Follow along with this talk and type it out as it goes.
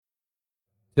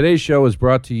Today's show is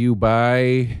brought to you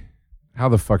by... How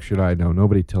the fuck should I know?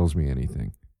 Nobody tells me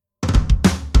anything.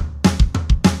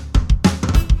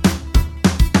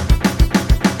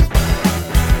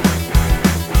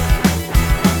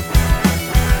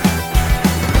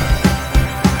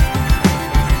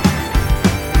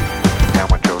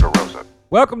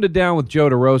 Welcome to Down with Joe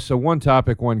DeRosa. One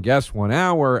topic, one guest, 1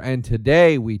 hour. And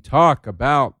today we talk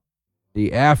about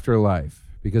the afterlife.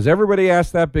 Because everybody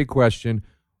asks that big question,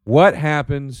 what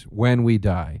happens when we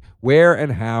die? Where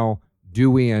and how do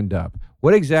we end up?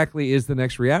 What exactly is the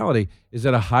next reality? Is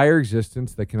it a higher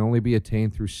existence that can only be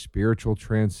attained through spiritual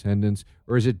transcendence?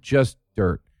 Or is it just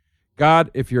dirt?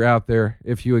 God, if you're out there,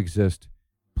 if you exist,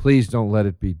 please don't let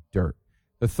it be dirt.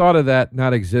 The thought of that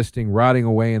not existing, rotting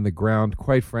away in the ground,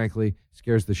 quite frankly,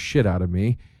 scares the shit out of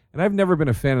me. And I've never been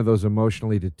a fan of those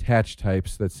emotionally detached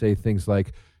types that say things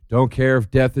like, don't care if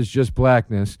death is just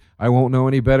blackness. I won't know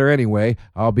any better anyway.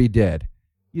 I'll be dead.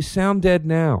 You sound dead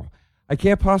now. I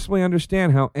can't possibly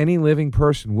understand how any living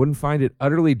person wouldn't find it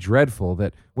utterly dreadful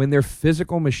that when their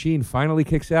physical machine finally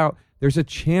kicks out, there's a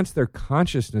chance their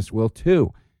consciousness will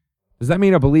too. Does that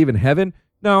mean I believe in heaven?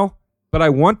 No, but I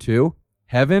want to.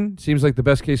 Heaven seems like the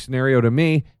best case scenario to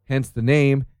me, hence the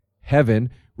name, heaven.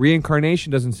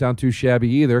 Reincarnation doesn't sound too shabby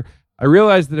either. I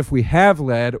realize that if we have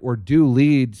led or do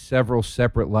lead several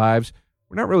separate lives,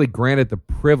 we're not really granted the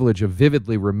privilege of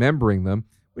vividly remembering them,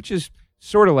 which is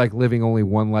sort of like living only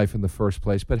one life in the first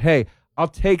place. But hey, I'll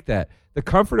take that. The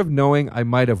comfort of knowing I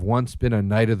might have once been a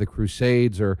Knight of the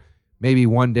Crusades or maybe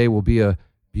one day will be a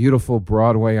beautiful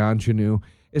Broadway ingenue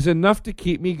is enough to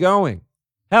keep me going.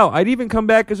 Hell, I'd even come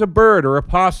back as a bird or a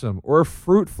possum or a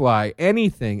fruit fly,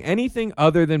 anything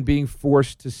other than being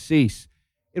forced to cease.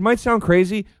 It might sound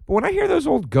crazy, but when I hear those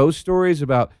old ghost stories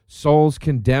about souls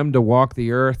condemned to walk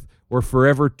the earth or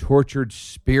forever tortured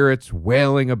spirits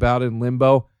wailing about in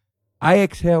limbo, I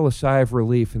exhale a sigh of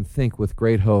relief and think with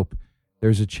great hope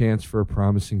there's a chance for a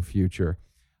promising future.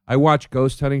 I watch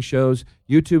ghost hunting shows,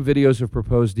 YouTube videos of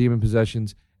proposed demon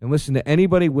possessions, and listen to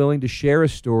anybody willing to share a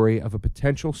story of a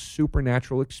potential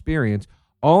supernatural experience,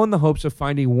 all in the hopes of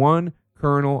finding one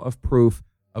kernel of proof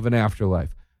of an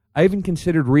afterlife. I even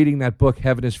considered reading that book,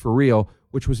 Heaven is for Real,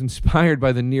 which was inspired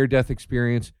by the near-death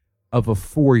experience of a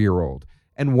 4-year-old.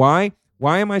 And why?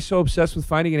 Why am I so obsessed with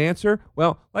finding an answer?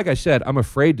 Well, like I said, I'm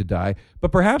afraid to die,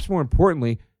 but perhaps more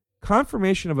importantly,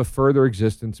 confirmation of a further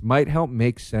existence might help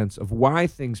make sense of why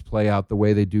things play out the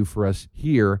way they do for us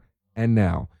here and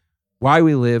now. Why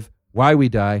we live, why we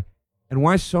die, and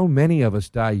why so many of us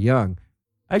die young.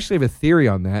 I actually have a theory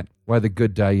on that, why the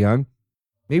good die young.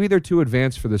 Maybe they're too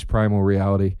advanced for this primal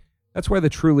reality. That's why the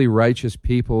truly righteous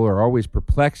people are always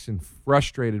perplexed and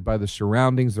frustrated by the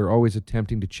surroundings they're always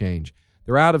attempting to change.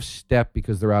 They're out of step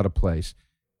because they're out of place.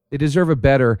 They deserve a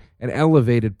better and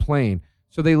elevated plane,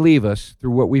 so they leave us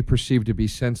through what we perceive to be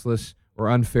senseless or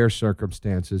unfair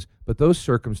circumstances, but those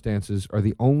circumstances are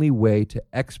the only way to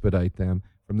expedite them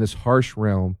from this harsh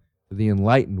realm to the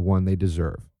enlightened one they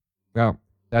deserve. Well,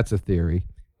 that's a theory,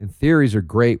 and theories are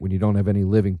great when you don't have any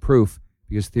living proof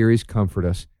because theories comfort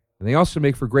us, and they also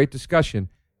make for great discussion,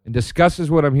 and discuss is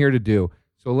what I'm here to do.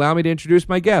 So allow me to introduce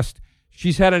my guest.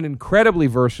 She's had an incredibly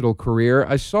versatile career.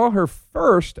 I saw her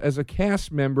first as a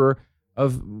cast member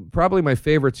of probably my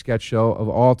favorite sketch show of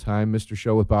all time, Mr.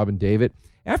 Show with Bob and David.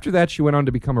 After that, she went on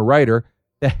to become a writer,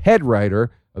 the head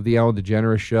writer of The Ellen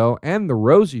DeGeneres Show and The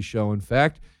Rosie Show, in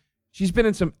fact. She's been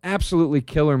in some absolutely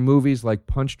killer movies like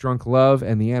Punch Drunk Love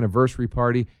and The Anniversary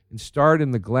Party, and starred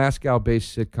in the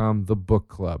Glasgow-based sitcom The Book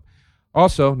Club.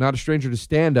 Also, not a stranger to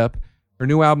stand-up, her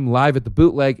new album Live at the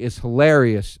Bootleg is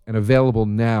hilarious and available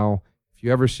now. If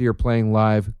you ever see her playing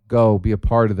live, go be a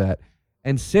part of that.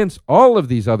 And since all of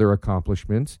these other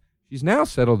accomplishments, she's now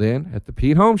settled in at The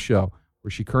Pete Holmes Show,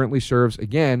 where she currently serves,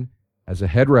 again, as a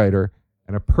head writer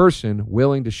and a person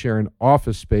willing to share an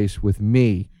office space with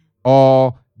me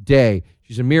all day.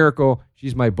 She's a miracle.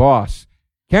 She's my boss.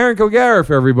 Karen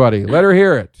Kilgariff, everybody. Let her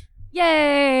hear it.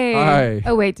 Yay! Hi.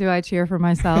 Oh, wait, do I cheer for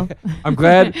myself? I'm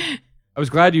glad. I was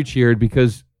glad you cheered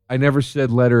because I never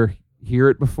said let her hear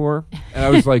it before. And I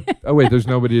was like, oh, wait, there's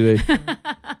nobody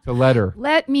to let her.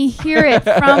 Let me hear it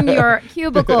from your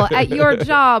cubicle at your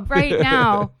job right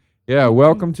now. Yeah,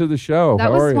 welcome to the show.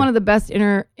 That was one of the best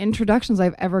introductions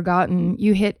I've ever gotten.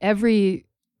 You hit every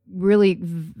really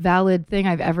valid thing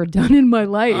I've ever done in my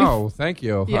life. Oh, thank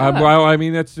you. Yeah. Well, I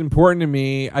mean, that's important to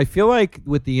me. I feel like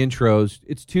with the intros,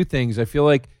 it's two things. I feel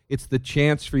like it's the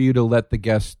chance for you to let the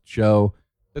guest show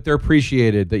that they're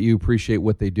appreciated, that you appreciate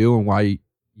what they do and why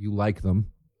you like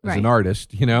them as an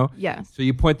artist, you know? Yes. So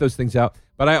you point those things out.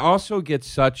 But I also get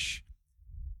such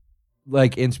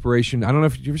like inspiration. I don't know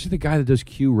if you ever see the guy that does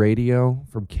Q Radio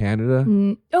from Canada.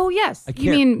 Oh yes,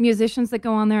 you mean musicians that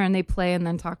go on there and they play and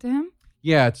then talk to him?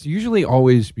 Yeah, it's usually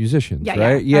always musicians,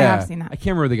 right? Yeah, I have seen that. I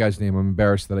can't remember the guy's name. I'm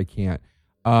embarrassed that I can't.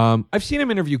 I've seen him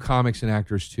interview comics and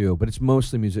actors too, but it's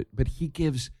mostly music. But he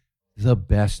gives the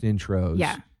best intros.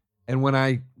 Yeah. And when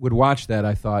I would watch that,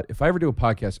 I thought, if I ever do a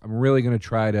podcast, I'm really going to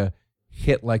try to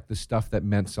hit like the stuff that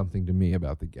meant something to me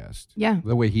about the guest. Yeah.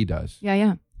 The way he does.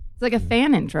 Yeah. It's like a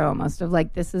fan intro almost of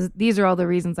like, these are all the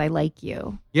reasons I like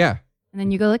you. Yeah. And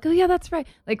then you go like, oh yeah, that's right.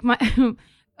 Like my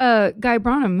Guy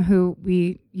Branum, who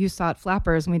you saw at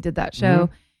Flappers and we did that show,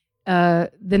 the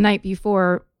night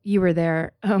before you were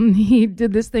there, he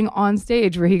did this thing on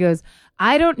stage where he goes,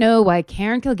 I don't know why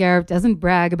Karen Kilgariff doesn't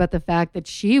brag about the fact that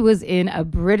she was in a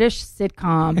British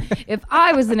sitcom. If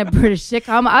I was in a British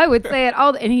sitcom, I would say it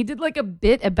all. And he did like a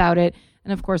bit about it.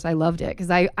 And of course I loved it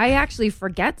because I actually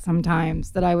forget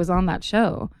sometimes that I was on that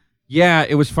show. Yeah,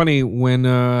 it was funny when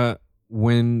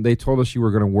they told us you were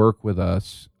going to work with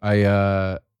us.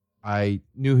 I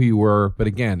knew who you were, but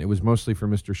again, it was mostly for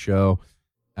Mr. Show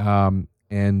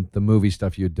and the movie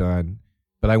stuff you had done.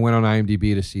 But I went on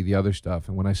IMDb to see the other stuff,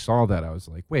 and when I saw that, I was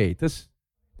like, wait, this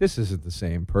isn't the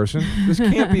same person. This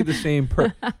can't be the same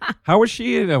person. How was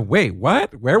she in a, wait,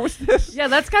 what? Where was this? Yeah,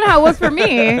 that's kind of how it was for me.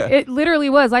 It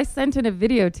literally was. I sent in a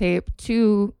videotape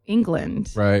to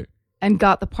England. Right. And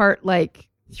got the part like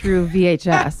through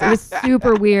VHS. It was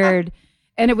super weird.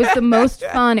 And it was the most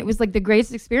fun. It was like the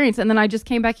greatest experience. And then I just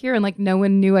came back here and like no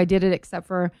one knew I did it except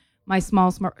for my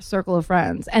small circle of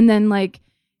friends. And then like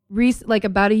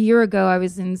about a year ago, I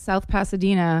was in South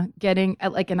Pasadena getting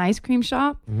at like an ice cream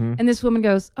shop. Mm-hmm. And this woman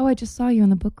goes, oh, I just saw you in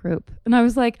the book group. And I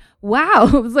was like, wow.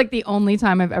 It was like the only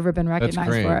time I've ever been recognized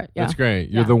for it. Yeah. That's great.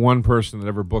 You're the one person that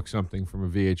ever booked something from a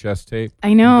VHS tape.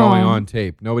 I know. Going on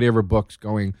tape. Nobody ever books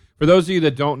going. For those of you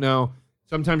that don't know,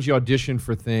 sometimes you audition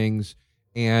for things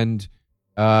and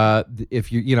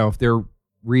if they're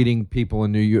reading people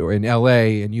in New York, in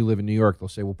LA, and you live in New York, they'll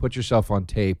say, well, put yourself on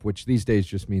tape, which these days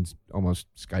just means almost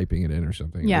Skyping it in or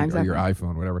something. Yeah, exactly. Or your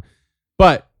iPhone, whatever.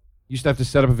 But you used to have to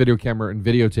set up a video camera and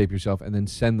videotape yourself and then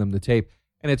send them the tape.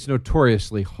 And it's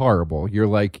notoriously horrible. You're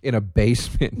like in a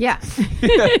basement. Yeah.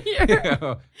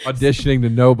 Auditioning to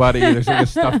nobody. There's like a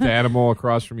stuffed animal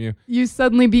across from you. You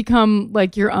suddenly become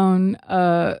like your own,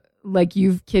 like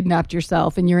you've kidnapped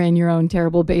yourself and you're in your own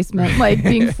terrible basement, like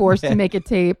being forced to make a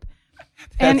tape.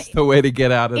 That's the way to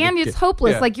get out of it. And it's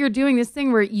hopeless. Yeah. Like you're doing this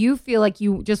thing where you feel like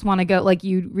you just want to go, like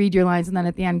you read your lines and then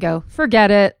at the end go,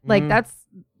 forget it. Like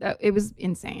it was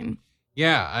insane.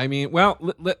 Yeah. I mean, well,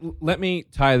 let me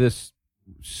tie this.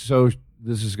 So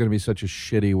this is going to be such a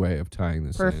shitty way of tying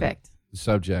this. Perfect. The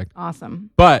subject. Awesome.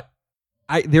 But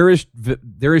there is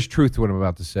truth to what I'm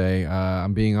about to say.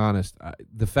 I'm being honest.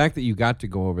 The fact that you got to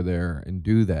go over there and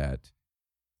do that,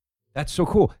 that's so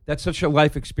cool. That's such a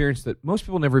life experience that most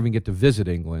people never even get to visit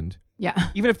England. Yeah.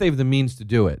 Even if they have the means to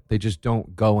do it, they just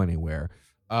don't go anywhere.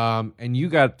 And you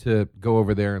got to go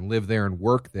over there and live there and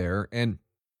work there. And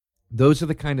those are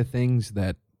the kind of things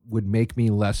that would make me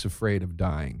less afraid of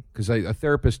dying. Because a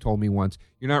therapist told me once,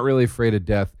 you're not really afraid of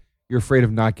death. You're afraid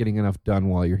of not getting enough done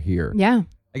while you're here. Yeah.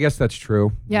 I guess that's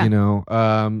true. Yeah. You know.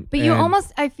 But you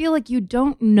almost, I feel like you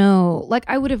don't know. Like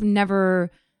I would have never,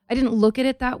 I didn't look at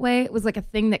it that way. It was like a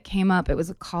thing that came up. It was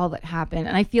a call that happened.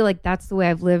 And I feel like that's the way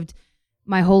I've lived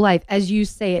my whole life. As you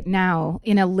say it now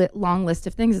in a long list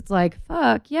of things, it's like,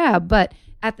 fuck yeah. But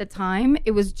at the time,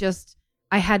 it was just,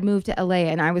 I had moved to LA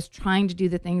and I was trying to do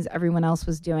the things everyone else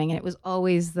was doing. And it was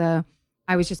always I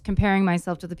was just comparing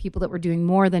myself to the people that were doing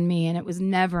more than me. And it was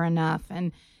never enough.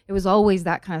 And it was always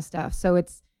that kind of stuff. So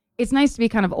it's nice to be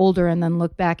kind of older and then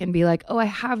look back and be like, oh, I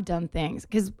have done things.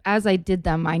 Because as I did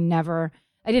them, I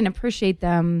didn't appreciate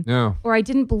them. No. Or I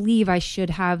didn't believe I should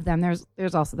have them.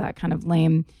 There's also that kind of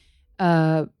lame,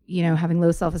 having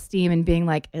low self-esteem and being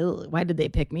like, why did they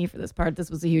pick me for this part? This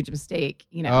was a huge mistake.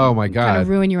 Oh my God. Kind of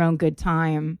ruin your own good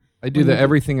time. I do that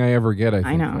everything I ever get.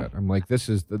 I know. That. I'm like, this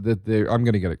is I'm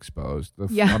going to get exposed.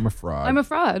 I'm a fraud. I'm a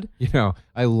fraud.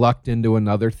 I lucked into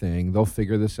another thing. They'll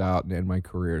figure this out and end my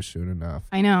career soon enough.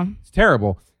 I know. It's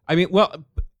terrible. I mean, well,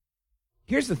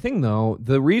 here's the thing though.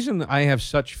 The reason I have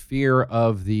such fear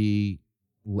of the,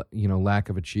 lack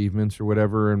of achievements or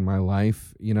whatever in my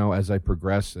life, as I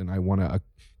progress and I want to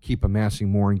keep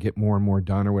amassing more and get more and more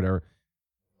done or whatever,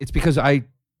 it's because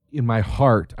in my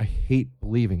heart, I hate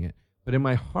believing it. But in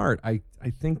my heart, I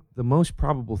think the most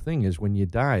probable thing is when you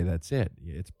die, that's it.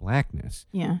 It's blackness.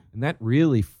 Yeah. And that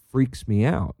really freaks me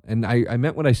out. And I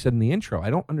meant what I said in the intro. I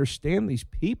don't understand these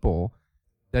people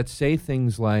that say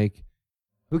things like,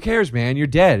 who cares, man? You're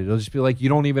dead. It'll just be like,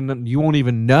 you won't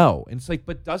even know. And it's like,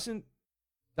 but doesn't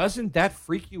doesn't that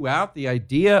freak you out? The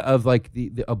idea of like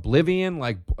the oblivion,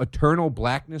 like eternal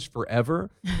blackness forever,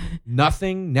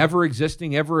 nothing, never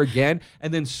existing ever again,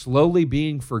 and then slowly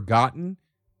being forgotten.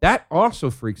 That also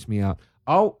freaks me out.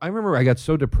 I remember I got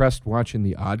so depressed watching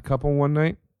The Odd Couple one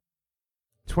night.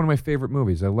 It's one of my favorite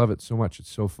movies. I love it so much.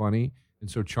 It's so funny and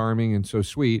so charming and so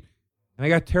sweet. And I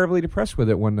got terribly depressed with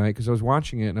it one night because I was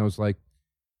watching it and I was like,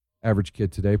 average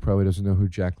kid today probably doesn't know who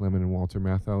Jack Lemmon and Walter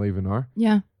Matthau even are.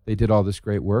 Yeah. They did all this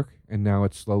great work and now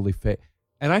it's slowly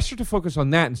and I start to focus on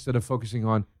that instead of focusing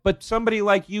on, but somebody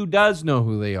like you does know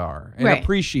who they are and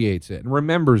appreciates it and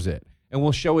remembers it and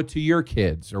will show it to your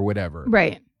kids or whatever.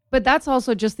 Right. But that's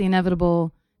also just the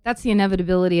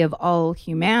inevitability of all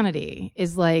humanity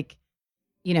is like,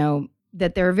 you know,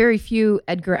 that there are very few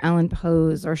Edgar Allan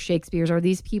Poes or Shakespeare's or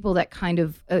these people that kind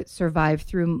of survive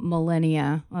through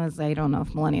millennia. Well, I don't know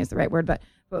if millennia is the right word, but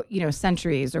you know,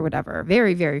 centuries or whatever.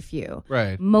 Very, very few.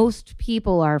 Right. Most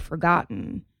people are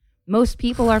forgotten.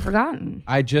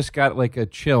 I just got like a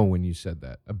chill when you said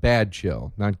that. A bad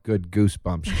chill, not good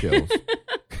goosebumps chills.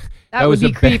 that was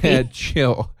a creepy. Bad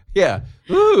chill. Yeah.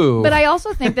 Ooh. But I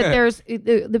also think that there's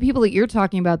the people that you're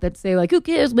talking about that say like, who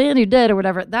cares, man, you're dead or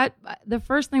whatever. That the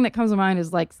first thing that comes to mind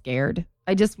is like scared.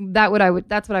 That's what I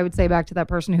would say back to that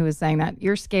person who was saying that.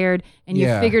 You're scared and you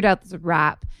figured out this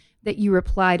rap that you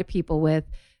reply to people with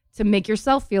to make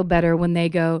yourself feel better when they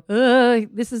go,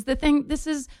 this is the thing. This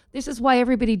is why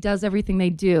everybody does everything they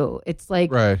do. It's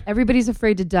like everybody's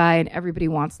afraid to die and everybody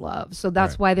wants love. So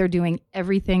that's why they're doing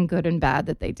everything good and bad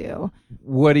that they do.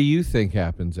 What do you think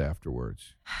happens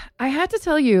afterwards? I had to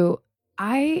tell you,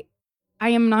 I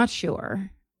am not sure.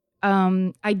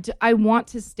 I want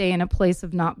to stay in a place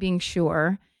of not being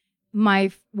sure.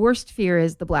 My worst fear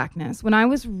is the blackness. When I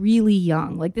was really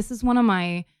young, like this is one of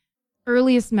my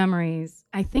earliest memories.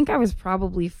 I think I was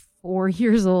probably 4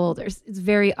 years old. It's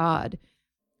very odd.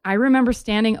 I remember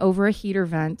standing over a heater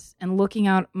vent and looking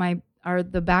out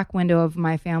the back window of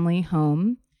my family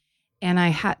home. And I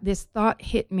had this thought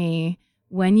hit me: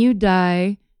 when you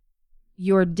die,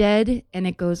 you're dead, and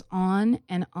it goes on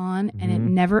and on, and it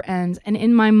never ends. And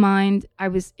in my mind, I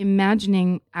was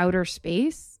imagining outer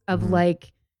space of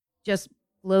like just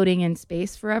floating in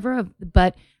space forever.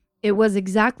 But it was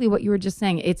exactly what you were just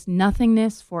saying. It's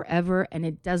nothingness forever, and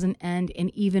it doesn't end. And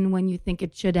even when you think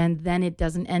it should end, then it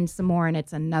doesn't end some more, and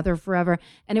it's another forever.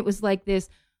 And it was like this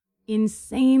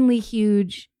insanely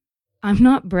huge. I'm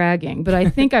not bragging, but I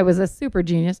think I was a super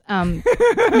genius. No,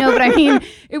 but I mean,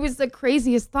 it was the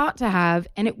craziest thought to have,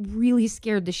 and it really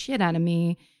scared the shit out of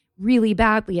me really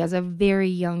badly as a very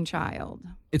young child.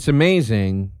 It's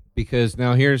amazing because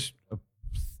now here's a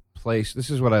place. This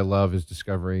is what I love, is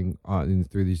discovering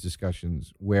through these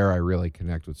discussions where I really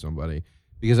connect with somebody,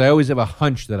 because I always have a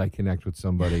hunch that I connect with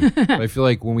somebody. But I feel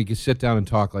like when we can sit down and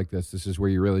talk like this is where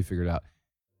you really figure it out.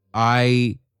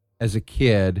 As a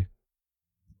kid,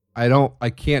 I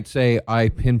can't say I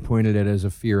pinpointed it as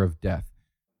a fear of death,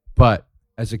 but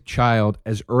as a child,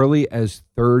 as early as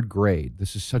 3rd grade,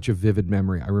 this is such a vivid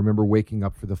memory. I remember waking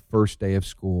up for the first day of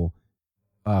school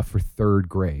for 3rd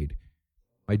grade.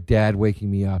 My dad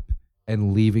waking me up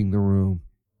and leaving the room.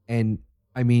 And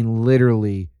I mean,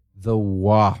 literally the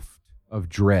waft of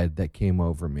dread that came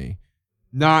over me.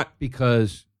 Not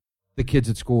because the kids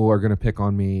at school are going to pick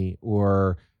on me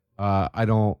or I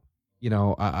don't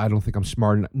think I'm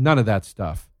smart enough. None of that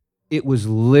stuff. It was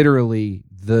literally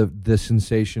the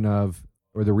sensation of,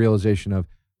 or the realization of,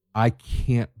 I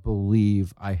can't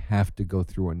believe I have to go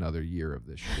through another year of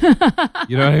this shit.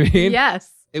 You know what I mean?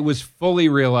 Yes. It was fully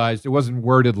realized. It wasn't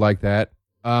worded like that,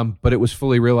 but it was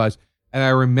fully realized. And I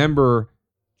remember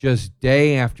just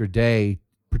day after day,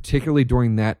 particularly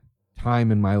during that time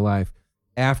in my life,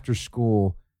 after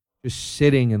school, just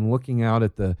sitting and looking out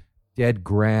at the dead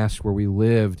grass where we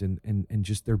lived and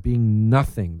just there being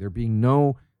nothing. There being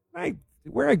no...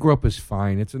 where I grew up is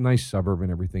fine. It's a nice suburb and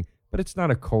everything, but it's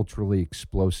not a culturally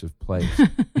explosive place,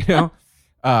 you know?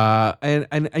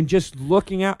 And just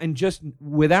looking out and just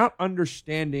without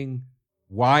understanding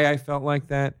why I felt like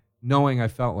that, knowing I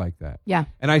felt like that. Yeah.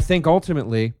 And I think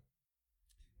ultimately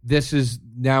this is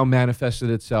now manifested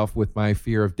itself with my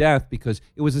fear of death, because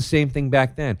it was the same thing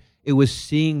back then. It was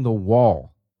seeing the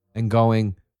wall and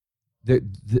going,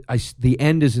 the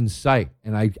end is in sight,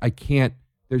 and I can't.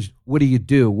 What do you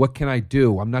do? What can I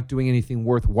do? I'm not doing anything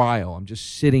worthwhile. I'm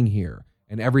just sitting here,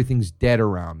 and everything's dead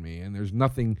around me, and there's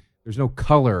nothing. There's no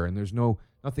color, and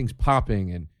nothing's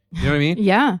popping, and you know what I mean?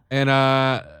 Yeah. And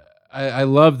I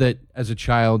love that as a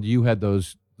child you had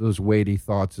those weighty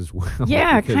thoughts as well.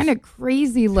 Yeah, kind of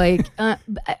crazy, like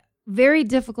very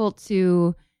difficult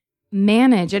to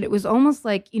manage. And it was almost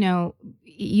like,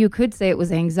 you could say it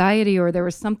was anxiety or there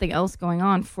was something else going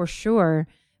on for sure.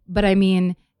 But I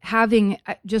mean, having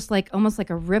just like almost like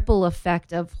a ripple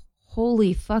effect of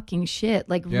holy fucking shit,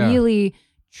 like really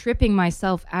tripping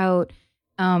myself out.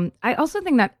 I also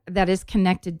think that is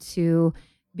connected to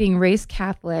being raised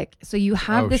Catholic. So you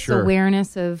have this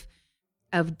awareness of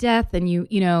death, and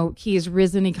he is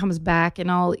risen, he comes back, and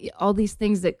all these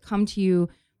things that come to you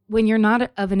when you're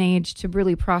not of an age to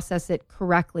really process it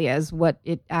correctly as what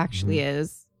it actually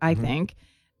is, I think,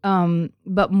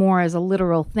 but more as a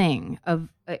literal thing of,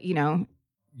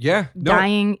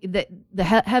 dying, the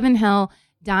heaven, hell,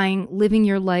 dying, living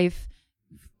your life,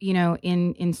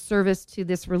 in service to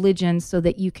this religion so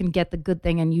that you can get the good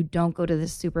thing and you don't go to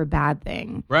this super bad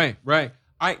thing. Right.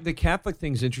 The Catholic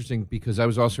thing's interesting because I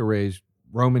was also raised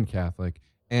Roman Catholic,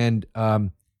 and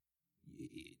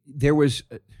there was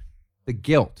the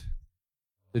guilt,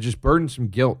 the just burdensome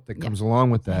guilt that comes along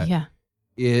with that. Yeah.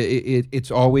 It's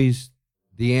always,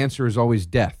 the answer is always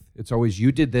death. It's always,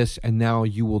 you did this and now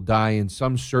you will die in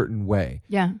some certain way.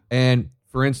 Yeah. And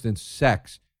for instance,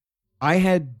 sex. I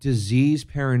had disease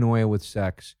paranoia with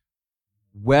sex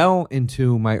well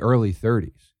into my early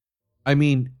 30s. I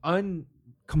mean,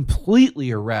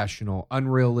 completely irrational,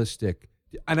 unrealistic.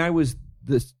 And I was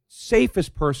the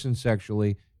safest person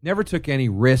sexually, never took any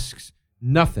risks,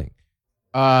 nothing.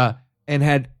 And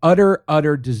had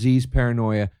utter disease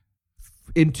paranoia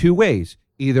in two ways.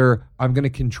 Either I'm going to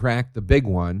contract the big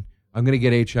one, I'm going to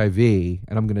get HIV,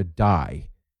 and I'm going to die.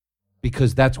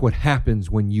 Because that's what happens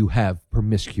when you have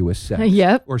promiscuous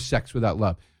sex or sex without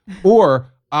love.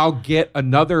 Or I'll get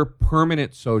another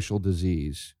permanent social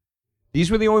disease. These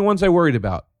were the only ones I worried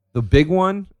about. The big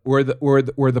one or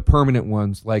the permanent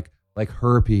ones like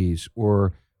herpes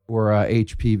or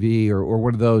HPV or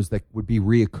one of those that would be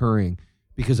reoccurring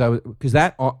because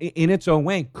that in its own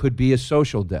way could be a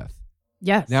social death.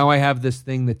 Yes. Now I have this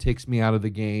thing that takes me out of the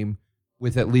game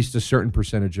with at least a certain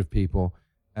percentage of people.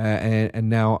 And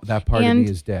now that part of me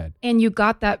is dead. And you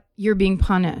got that you're being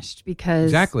punished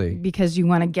because you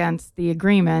went against the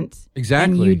agreement.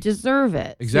 Exactly. And you deserve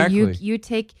it. Exactly. So you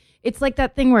take, it's like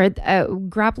that thing where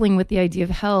grappling with the idea of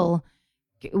hell,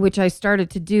 which I started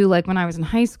to do like when I was in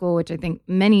high school, which I think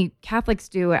many Catholics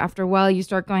do. After a while, you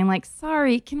start going like,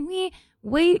 sorry, can we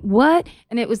wait? What?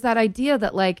 And it was that idea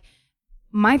that like,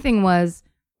 my thing was,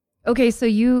 okay, so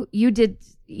you did,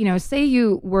 say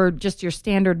you were just your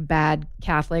standard bad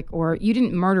Catholic, or you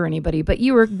didn't murder anybody, but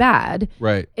you were bad.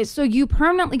 Right. So you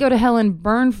permanently go to hell and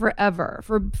burn forever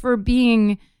for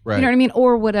being, you know what I mean?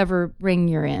 Or whatever ring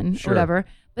you're in, or whatever.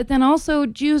 But then also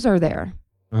Jews are there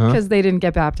because they didn't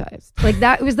get baptized. Like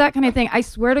that, it was that kind of thing. I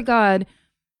swear to God,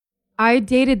 I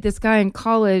dated this guy in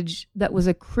college that was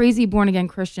a crazy born again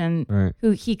Christian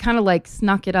who he kind of like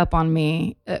snuck it up on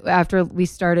me after we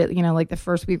started, like the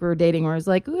first week we were dating, where I was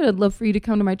like, ooh, I'd love for you to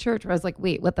come to my church. Where I was like,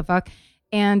 wait, what the fuck?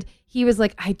 And he was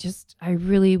like, I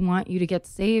really want you to get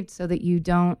saved so that you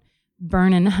don't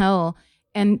burn in hell.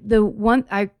 And the one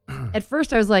at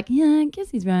first I was like, yeah, I guess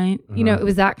he's right. It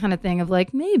was that kind of thing of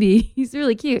like, maybe he's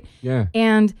really cute. Yeah.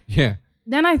 And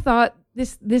then I thought,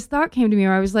 This thought came to me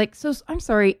where I was like, so I'm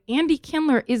sorry, Andy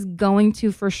Kindler is going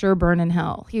to for sure burn in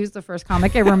hell. He was the first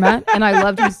comic I ever met, and I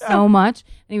loved him so much.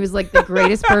 And he was like the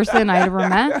greatest person I ever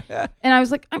met. And I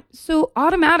was like, so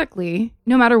automatically,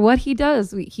 no matter what he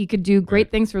does, he could do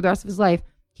great things for the rest of his life.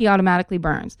 He automatically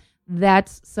burns.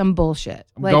 That's some bullshit.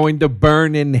 I'm going to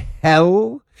burn in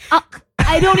hell?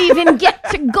 I don't even get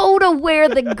to go to where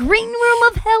the green room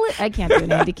of hell is. I can't do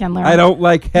an Andy Kindler. I don't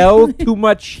like hell. Too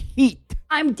much heat.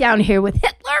 I'm down here with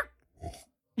Hitler.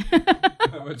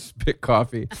 I would spit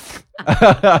coffee.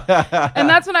 And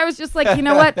that's when I was just like, you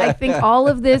know what? I think all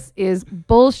of this is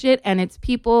bullshit, and it's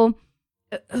people.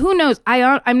 Who knows?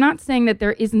 I'm not saying that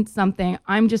there isn't something.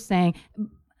 I'm just saying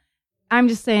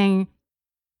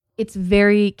it's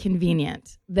very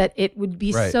convenient that it would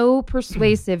be so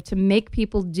persuasive to make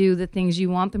people do the things you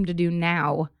want them to do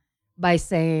now by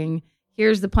saying,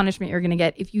 here's the punishment you're going to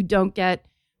get if you don't get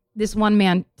this one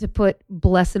man to put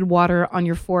blessed water on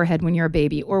your forehead when you're a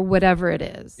baby, or whatever it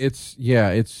is. It's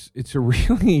a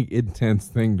really intense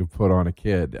thing to put on a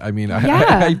kid. I mean, I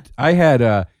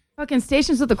had fucking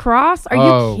Stations of the Cross. Are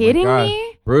you kidding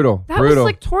me? Brutal. That was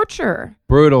like torture.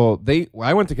 Brutal.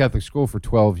 I went to Catholic school for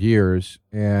 12 years,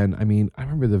 and I mean, I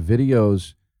remember the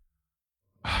videos.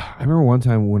 I remember one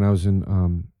time when I was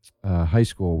in high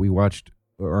school, we watched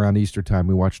around Easter time.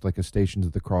 We watched like a Stations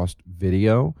of the Cross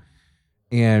video.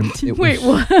 And wait,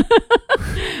 what?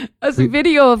 As a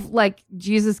video of like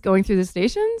Jesus going through the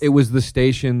stations? It was the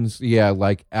stations,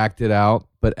 like acted out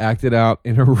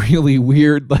in a really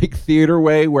weird like theater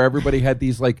way where everybody had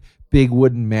these like big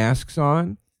wooden masks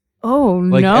on. Oh,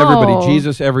 like no. Everybody,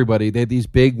 Jesus, everybody. They had these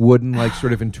big wooden, like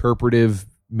sort of interpretive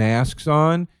masks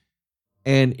on.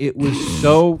 And it was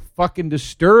so fucking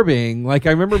disturbing. Like,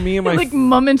 I remember me and my... like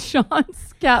Mum and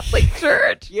Sean's Catholic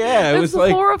Church. Yeah, it was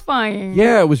like... horrifying.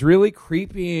 Yeah, it was really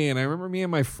creepy. And I remember me and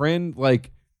my friend,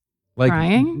 like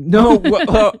crying? No,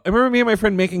 well, I remember me and my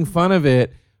friend making fun of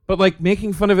it, but like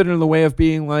making fun of it in the way of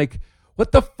being like,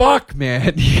 what the fuck,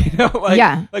 man? You know, like,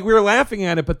 yeah. Like we were laughing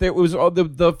at it, but there was all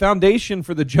the foundation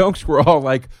for the jokes were all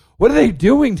like, what are they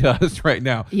doing to us right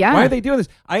now? Yeah. Why are they doing this?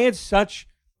 I had such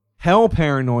hell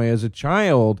paranoia as a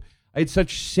child. I had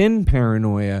such sin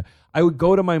paranoia. I would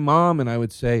go to my mom and I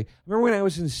would say, I remember when I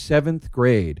was in seventh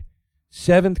grade,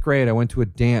 I went to a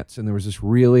dance and there was this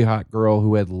really hot girl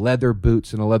who had leather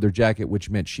boots and a leather jacket,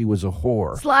 which meant she was a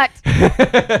whore.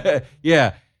 Slut.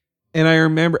 Yeah. And I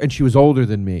remember, and she was older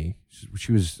than me.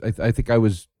 She was, I think I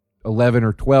was 11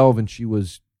 or 12 and she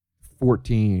was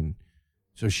 14.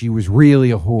 So she was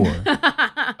really a whore.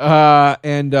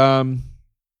 And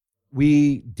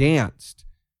we danced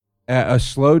a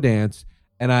slow dance,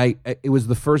 and it was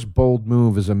the first bold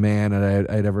move as a man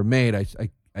that I'd ever made.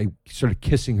 I started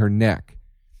kissing her neck,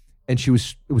 and it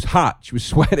was hot. She was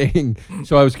sweating,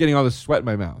 so I was getting all this sweat in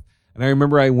my mouth. And I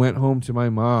remember I went home to my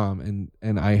mom,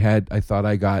 and I thought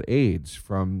I got AIDS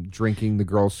from drinking the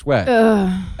girl's sweat.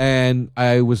 Ugh. And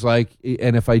I was like,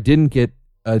 and if I didn't get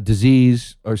a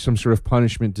disease or some sort of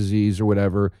punishment disease or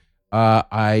whatever,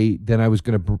 I was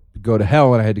going to go to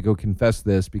hell, and I had to go confess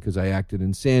this because I acted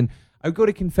in sin. I would go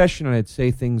to confession and I'd say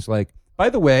things like, by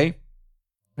the way,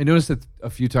 I noticed that a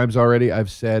few times already I've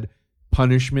said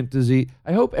punishment disease.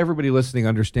 I hope everybody listening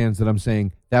understands that I'm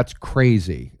saying that's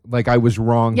crazy. Like I was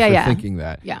wrong for thinking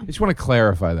that. Yeah. I just want to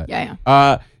clarify that.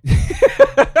 Yeah.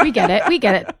 We get it.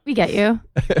 We get you.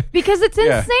 Because it's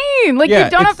insane. Like you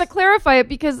don't have to clarify it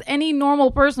because any normal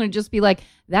person would just be like,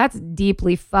 that's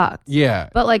deeply fucked. Yeah.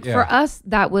 But like for us,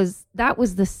 that was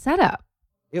the setup.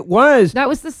 It was. That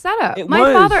was the setup. It My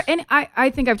was. father, and I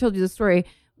think I've told you the story.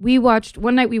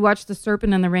 One night we watched The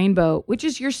Serpent and the Rainbow, which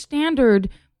is your standard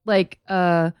like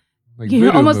almost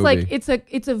movie. like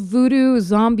it's a voodoo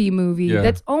zombie movie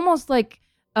that's almost like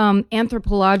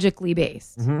anthropologically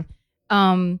based.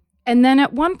 Mm-hmm. And then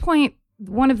at one point,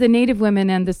 one of the native women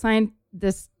and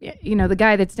the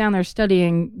guy that's down there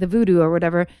studying the voodoo or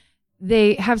whatever,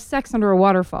 they have sex under a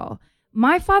waterfall.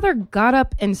 My father got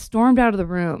up and stormed out of the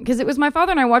room because it was my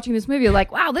father and I watching this movie like,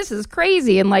 wow, this is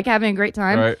crazy, and like having a great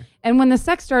time. Right. And when the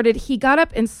sex started, he got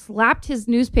up and slapped his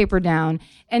newspaper down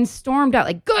and stormed out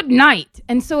like, good night.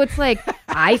 And so it's like,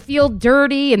 I feel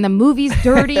dirty and the movie's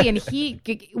dirty and he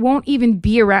won't even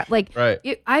be around. Like, right.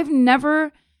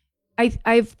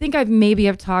 I think I've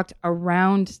maybe talked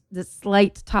around the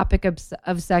slight topic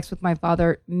of sex with my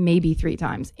father maybe 3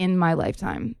 times in my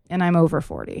lifetime, and I'm over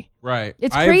 40. Right.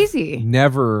 It's crazy.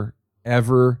 Never,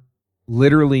 ever,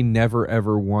 literally never,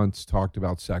 ever once talked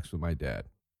about sex with my dad.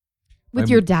 With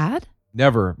your dad?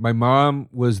 Never. My mom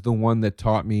was the one that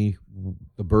taught me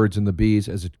the birds and the bees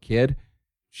as a kid.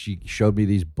 She showed me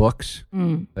these books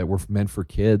that were meant for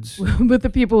kids. With the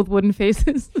people with wooden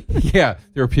faces? Yeah,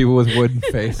 there were people with wooden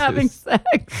faces. Having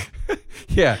sex.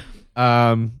 Yeah.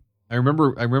 I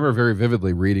remember very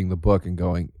vividly reading the book and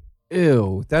going,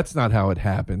 ew, that's not how it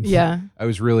happens. Yeah. I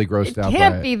was really grossed out by it. It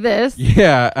can't be this.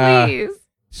 Yeah. Please.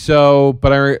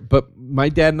 But my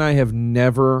dad and I have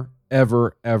never,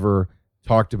 ever, ever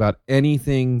talked about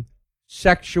anything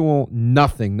sexual,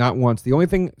 nothing, not once. The only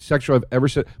thing sexual I've ever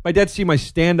said, my dad's seen my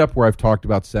stand-up where I've talked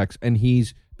about sex, and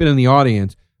he's been in the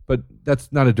audience, but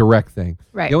that's not a direct thing.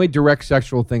 Right. The only direct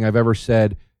sexual thing I've ever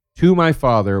said to my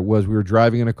father was we were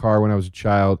driving in a car when I was a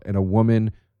child, and a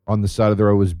woman on the side of the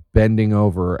road was bending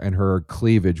over, and her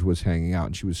cleavage was hanging out,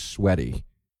 and she was sweaty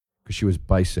because she was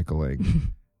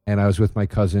bicycling. And I was with my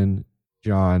cousin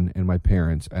John and my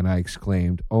parents, and I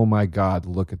exclaimed, "Oh my God,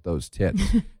 look at those tits."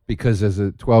 Because as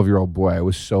a 12-year-old boy, I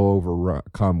was so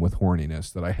overcome with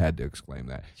horniness that I had to exclaim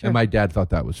that. Sure. And my dad thought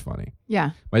that was funny.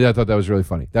 Yeah. My dad thought that was really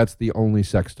funny. That's the only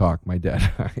sex talk my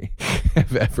dad and I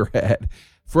have ever had.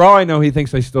 For all I know, he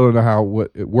thinks I still don't know how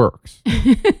it works.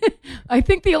 I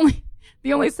think the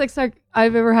only sex talk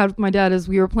I've ever had with my dad is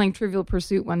we were playing Trivial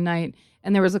Pursuit one night,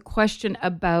 and there was a question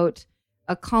about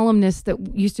a columnist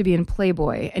that used to be in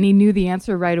Playboy, and he knew the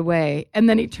answer right away. And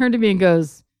then he turned to me and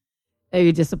goes, "Are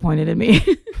you disappointed in me?"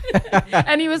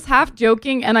 And he was half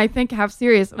joking and I think half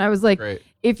serious. And I was like, great.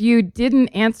 If you didn't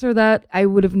answer that, I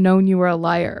would have known you were a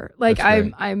liar. Like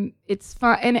it's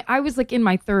fine. And I was like in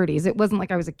my 30s. It wasn't like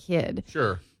I was a kid.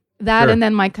 Sure. And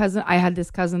then my cousin, I had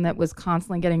this cousin that was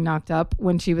constantly getting knocked up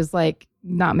when she was like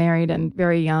not married and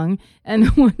very young. And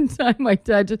one time my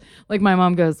dad just, like my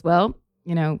mom goes, well,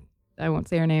 you know, I won't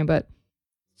say her name, but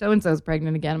so-and-so's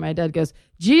pregnant again. And my dad goes,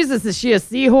 Jesus, is she a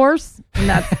seahorse? And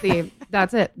that's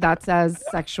it. That's as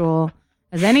sexual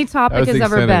as any topic has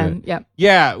ever been. Yep.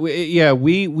 Yeah.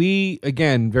 We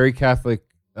again, very Catholic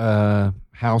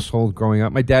household growing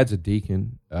up. My dad's a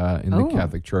deacon in the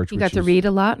Catholic Church. You got to read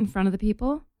a lot in front of the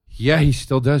people? Yeah, he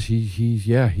still does.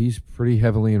 He's pretty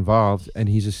heavily involved, and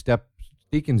he's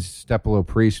deacon's step below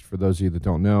priest. For those of you that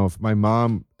don't know, if my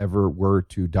mom ever were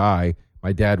to die,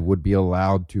 my dad would be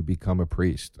allowed to become a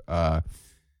priest. And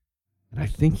I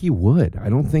think he would. I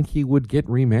don't think he would get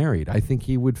remarried. I think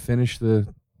he would finish the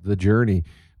journey.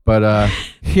 But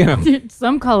you know,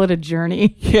 some call it a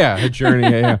journey. Yeah, a journey.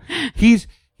 Yeah.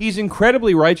 He's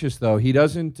incredibly righteous, though. He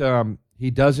doesn't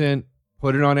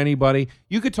put it on anybody.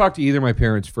 You could talk to either of my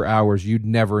parents for hours. You'd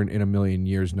never in a million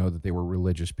years know that they were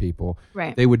religious people.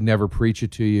 Right. They would never preach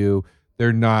it to you.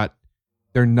 They're not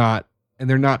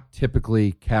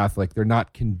typically Catholic. They're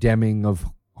not condemning of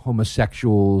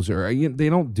homosexuals they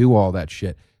don't do all that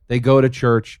shit. They go to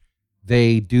church.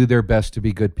 They do their best to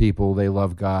be good people. They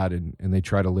love God and they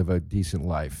try to live a decent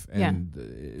life. And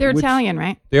they're Italian,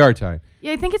 right? They are Italian.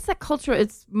 Yeah, I think it's that culture.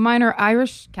 It's minor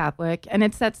Irish Catholic, and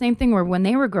it's that same thing where when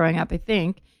they were growing up, I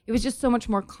think it was just so much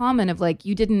more common of like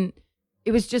it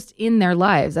was just in their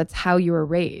lives. That's how you were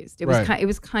raised. It was it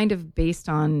was kind of based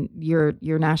on your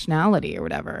nationality or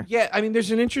whatever. Yeah, I mean,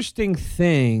 there's an interesting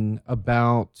thing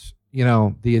about, you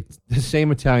know, the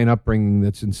same Italian upbringing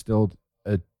that's instilled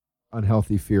a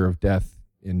unhealthy fear of death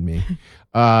in me.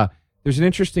 There's an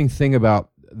interesting thing about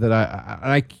that.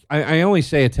 I only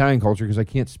say Italian culture because I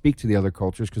can't speak to the other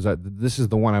cultures because this is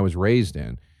the one I was raised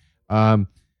in.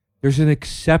 There's an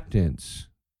acceptance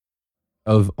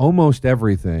of almost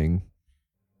everything.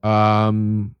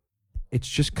 It's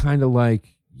just kind of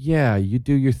like, yeah, you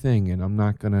do your thing and I'm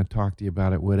not going to talk to you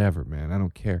about it, whatever, man. I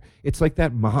don't care. It's like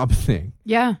that mob thing.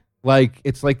 Yeah. Like,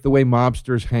 it's like the way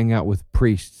mobsters hang out with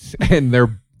priests and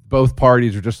both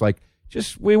parties are just like,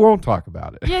 we won't talk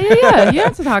about it. Yeah. You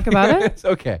have to talk about it. It's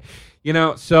okay. You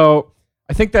know, so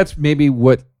I think that's maybe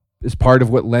what is part of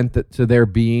what lent to their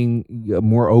being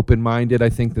more open-minded, I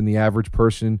think, than the average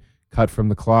person cut from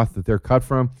the cloth that they're cut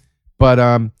from. But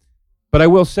I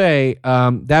will say,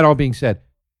 that all being said,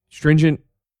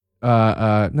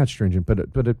 not stringent,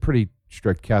 but a pretty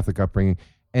strict Catholic upbringing,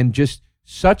 and just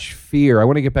such fear. I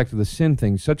want to get back to the sin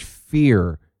thing, such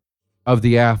fear of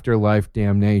the afterlife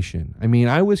damnation. I mean,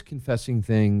 I was confessing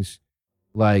things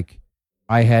like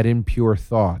I had impure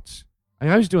thoughts.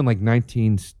 I was doing like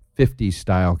 1950s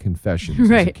style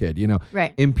confessions as a kid, you know,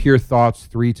 impure thoughts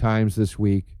 3 times this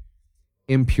week,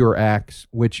 impure acts,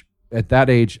 which at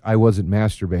that age I wasn't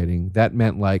masturbating. That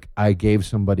meant like I gave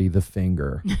somebody the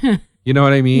finger. You know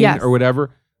what I mean? Yes. Or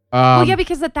whatever. Well, yeah,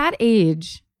 because at that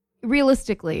age,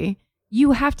 realistically,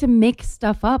 you have to make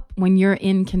stuff up when you're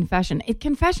in confession.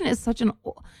 Confession is such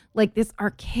like this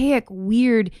archaic,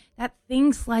 weird, that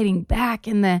thing sliding back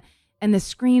and the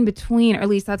screen between, or at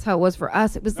least that's how it was for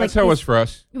us. It was that's how it was for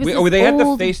us. They had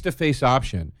the face-to-face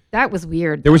option. That was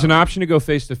weird. There was an option to go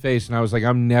face-to-face, and I was like,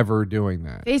 I'm never doing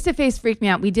that. Face-to-face freaked me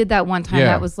out. We did that one time.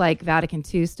 That was like Vatican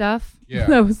II stuff. Yeah.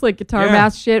 That was like guitar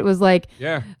mask shit. It was like,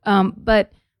 yeah.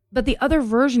 But the other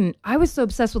version, I was so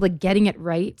obsessed with like getting it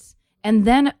right, and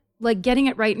then like getting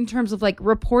it right in terms of like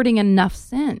reporting enough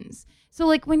sins. So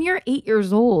like when you're 8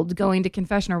 years old going to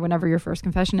confession or whenever your first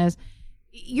confession is,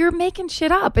 you're making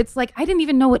shit up. It's like, I didn't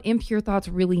even know what impure thoughts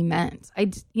really meant.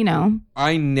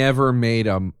 I never made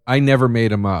them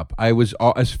up. I was,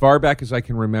 as far back as I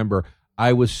can remember,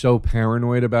 I was so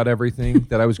paranoid about everything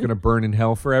that I was going to burn in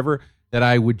hell forever that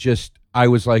I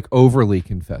was like overly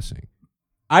confessing.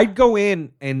 I'd go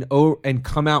in and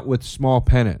come out with small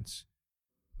penance.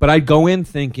 But I'd go in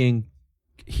thinking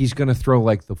he's going to throw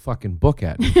like the fucking book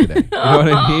at me today. You know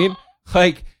what I mean?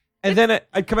 Like, and then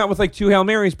I'd come out with like 2 Hail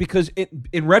Marys because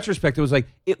in retrospect, it was like,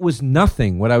 it was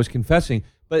nothing what I was confessing.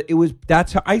 But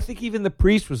that's how I think even the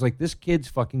priest was like, this kid's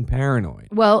fucking paranoid.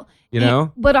 Well, you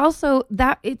know, but also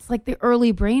that it's like the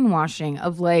early brainwashing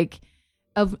of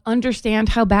understand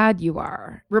how bad you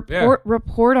are.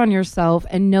 Report on yourself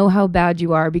and know how bad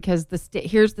you are because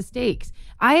here's the stakes.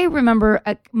 I remember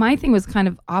my thing was kind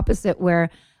of opposite where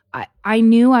I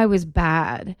knew I was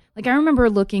bad. Like I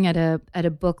remember looking at a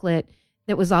booklet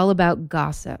that was all about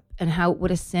gossip and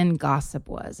what a sin gossip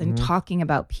was and talking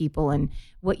about people and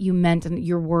what you meant and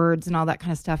your words and all that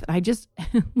kind of stuff. And I just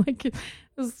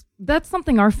that's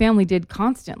something our family did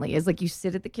constantly is like you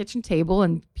sit at the kitchen table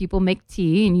and people make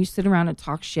tea and you sit around and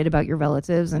talk shit about your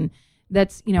relatives. And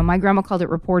that's, my grandma called it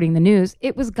reporting the news.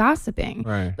 It was gossiping.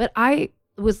 Right. But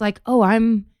was like, oh,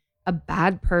 I'm a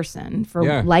bad person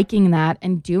for liking that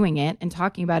and doing it and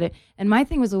talking about it. And my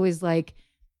thing was always like,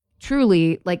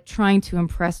 truly like trying to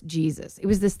impress Jesus. It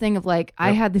was this thing of like,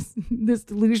 I had this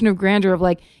delusion of grandeur of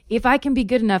like, if I can be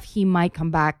good enough, he might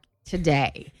come back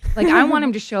today. Like I want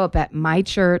him to show up at my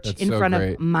church in front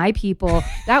of my people.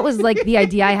 That was like the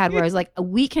idea I had where I was like,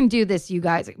 we can do this, you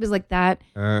guys. It was like that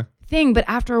thing. But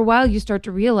after a while you start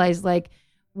to realize like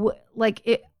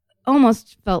it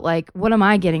almost felt like, what am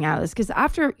I getting out of this? Because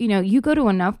after, you go to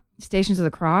enough Stations of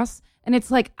the Cross and it's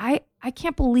like, I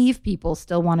can't believe people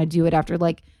still want to do it after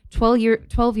like 12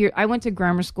 years. I went to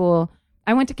grammar school.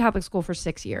 I went to Catholic school for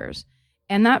 6 years.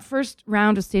 And that first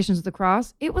round of Stations of the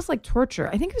Cross, it was like torture.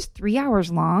 I think it was 3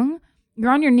 hours long.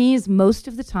 You're on your knees most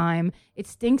of the time. It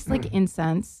stinks like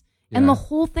incense. Yeah. And the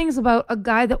whole thing's about a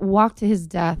guy that walked to his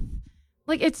death.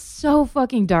 Like, it's so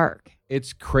fucking dark.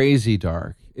 It's crazy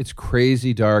dark. It's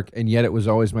crazy dark. And yet it was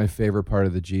always my favorite part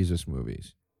of the Jesus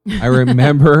movies. I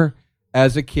remember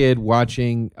as a kid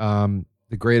watching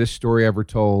The Greatest Story Ever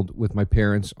Told with my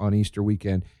parents on Easter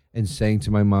weekend and saying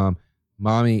to my mom,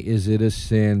 Mommy, is it a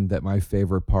sin that my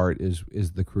favorite part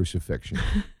is the crucifixion?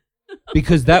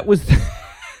 Because that was,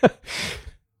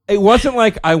 it wasn't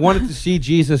like I wanted to see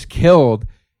Jesus killed.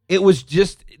 It was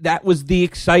just, that was the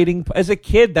exciting, as a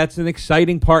kid, that's an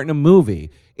exciting part in a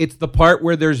movie. It's the part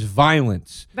where there's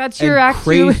violence. That's your act.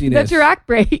 Craziness. That's your act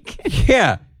break.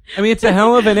 Yeah. I mean, it's a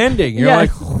hell of an ending. You're like,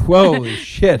 holy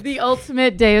shit. The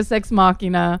ultimate Deus Ex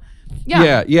Machina.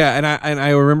 Yeah. And I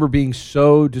remember being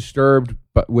so disturbed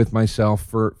with myself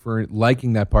for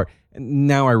liking that part. And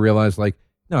now I realize, like,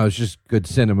 no, it's just good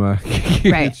cinema.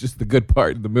 It's just the good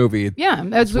part of the movie.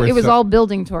 It was all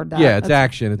building toward that. Yeah, it's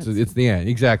action. It's the end.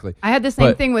 Exactly. I had the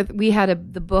same thing we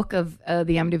had the book of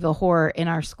the Amityville Horror in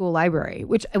our school library,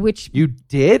 which you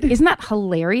did? Isn't that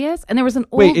hilarious? And there was an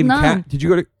old nun. Did you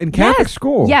go to Catholic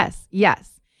school?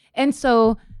 Yes. And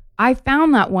so I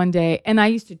found that one day, and I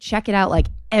used to check it out like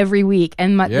every week.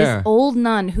 And this old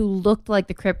nun who looked like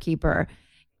the Crypt Keeper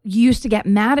used to get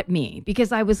mad at me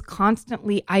because I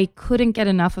couldn't get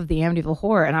enough of the Amityville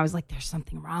Horror. And I was like, there's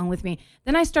something wrong with me.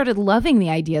 Then I started loving the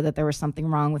idea that there was something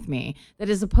wrong with me, that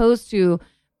as opposed to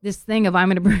this thing of I'm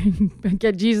going to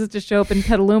get Jesus to show up in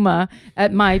Petaluma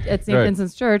at St.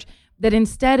 Vincent's Church, that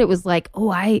instead it was like,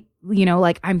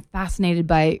 I'm fascinated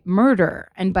by murder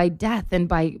and by death and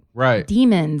by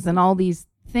demons and all these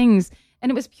things.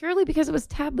 And it was purely because it was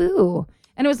taboo.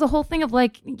 And it was the whole thing of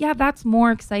like, that's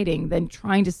more exciting than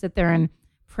trying to sit there and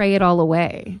pray it all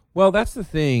away. Well, that's the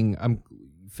thing. I'm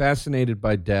fascinated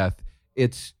by death.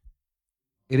 It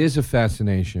is a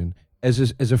fascination.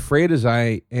 As afraid as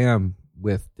I am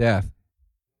with death,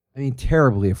 I mean,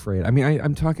 terribly afraid. I mean,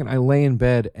 I'm talking, I lay in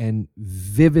bed and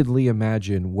vividly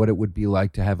imagine what it would be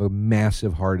like to have a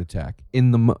massive heart attack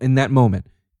in that moment.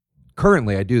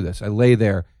 Currently, I do this. I lay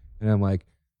there and I'm like,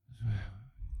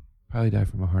 probably die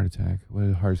from a heart attack. What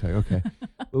is a heart attack? Okay.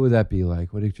 What would that be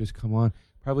like? Would it just come on?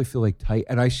 Probably feel like tight.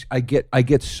 And I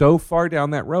get so far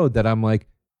down that road that I'm like,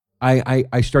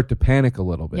 I start to panic a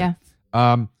little bit.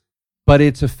 Yeah. But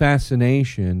it's a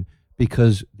fascination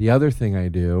because the other thing I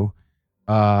do,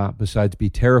 besides be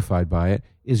terrified by it,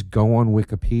 is go on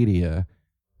Wikipedia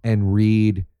and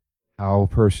read how a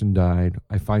person died.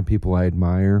 I find people I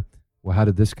admire. Well, how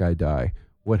did this guy die?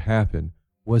 What happened?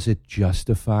 Was it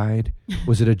justified?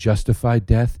 Was it a justified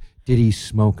death? Did he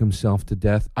smoke himself to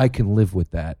death? I can live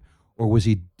with that. Or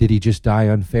did he just die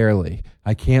unfairly?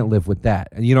 I can't live with that.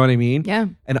 And you know what I mean? Yeah.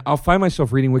 And I'll find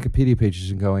myself reading Wikipedia pages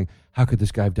and going, how could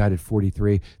this guy have died at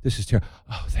 43? This is terrible.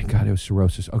 Oh, thank God it was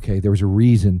cirrhosis. Okay, there was a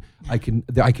reason.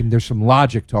 There's some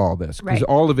logic to all this. Because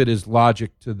all of it is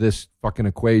logic to this fucking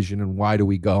equation and why do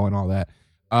we go and all that.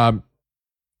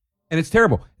 And it's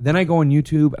terrible. Then I go on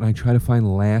YouTube and I try to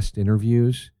find last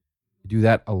interviews. I do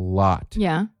that a lot.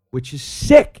 Yeah. Which is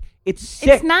sick. It's sick.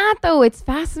 It's not, though. It's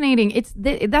fascinating.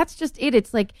 That's just it.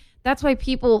 It's like, that's why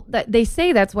they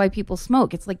say that's why people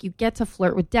smoke. It's like you get to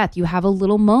flirt with death. You have a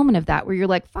little moment of that where you're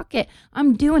like, fuck it.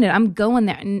 I'm doing it. I'm going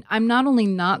there. And I'm not only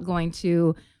not going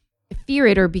to fear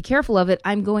it or be careful of it,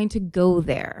 I'm going to go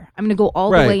there. I'm going to go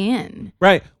all the way in.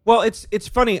 Right. Well, it's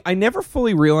funny. I never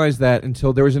fully realized that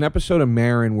until there was an episode of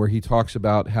Marin where he talks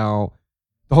about how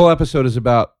the whole episode is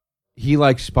about he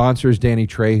like sponsors Danny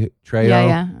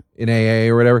Trejo in AA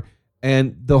or whatever.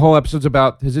 And the whole episode's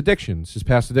about his addictions, his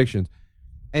past addictions.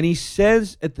 And he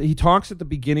says, he talks at the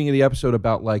beginning of the episode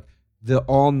about like the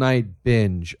all-night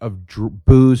binge of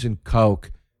booze and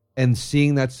coke and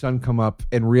seeing that sun come up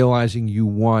and realizing you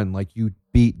won, like you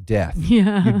beat death.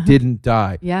 Yeah. You didn't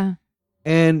die. Yeah.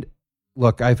 And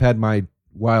look, I've had my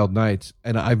wild nights,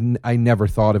 and I never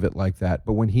thought of it like that.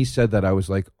 But when he said that, I was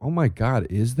like, oh my God,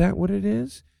 is that what it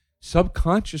is?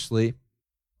 Subconsciously,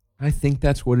 I think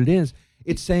that's what it is.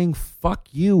 It's saying, fuck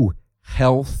you,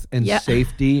 health and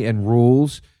safety and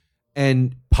rules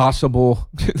and possible,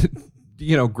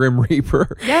 Grim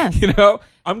Reaper. Yes.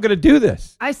 I'm going to do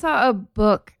this. I saw a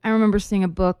book. I remember seeing a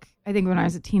book, I think when I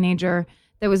was a teenager,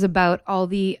 that was about all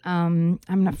the, I'm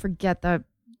going to forget the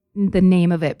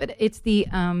name of it, but it's the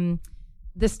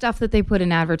stuff that they put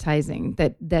in advertising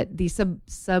that the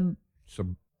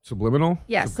subliminal?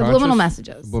 Yeah, subliminal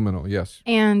messages. Subliminal, yes.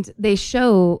 And they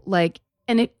show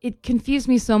and it confused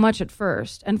me so much at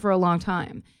first and for a long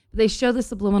time. They show the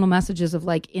subliminal messages of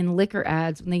in liquor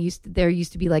ads when there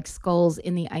used to be skulls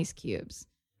in the ice cubes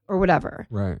or whatever.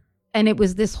 Right. And it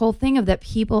was this whole thing of that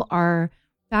people are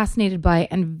fascinated by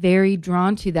and very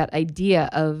drawn to that idea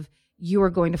of you are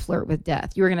going to flirt with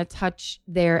death. You are going to touch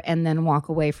there and then walk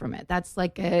away from it. That's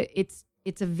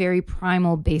it's a very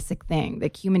primal, basic thing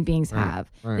that human beings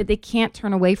have, that they can't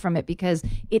turn away from it because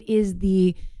it is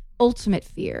the ultimate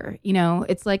fear.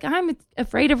 It's I'm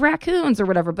afraid of raccoons or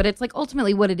whatever, but it's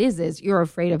ultimately what it is you're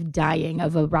afraid of dying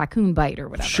of a raccoon bite or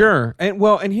whatever. Sure.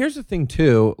 And here's the thing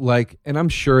too, and I'm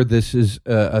sure this is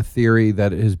a theory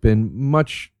that has been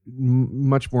much,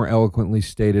 much more eloquently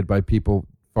stated by people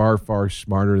far, far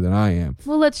smarter than I am.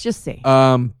 Well, let's just see.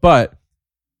 But,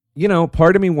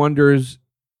 part of me wonders,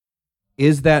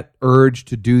 is that urge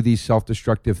to do these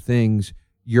self-destructive things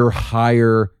your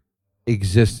higher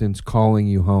existence calling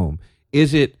you home?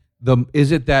 Is it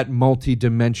that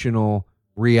multi-dimensional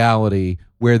reality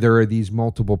where there are these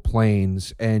multiple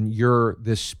planes and you're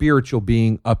this spiritual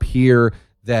being up here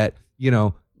that,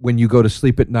 when you go to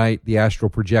sleep at night, the astral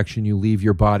projection, you leave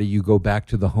your body, you go back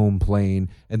to the home plane,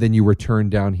 and then you return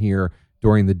down here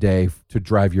during the day to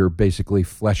drive your basically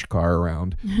flesh car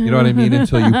around. You know what I mean?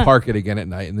 Until you park it again at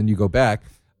night, and then you go back.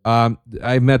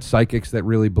 I've met psychics that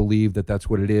really believe that that's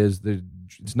what it is.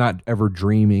 It's not ever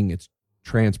dreaming. It's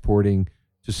transporting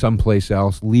to someplace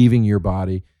else, leaving your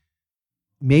body.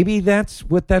 Maybe that's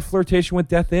what that flirtation with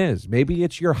death is. Maybe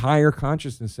it's your higher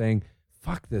consciousness saying,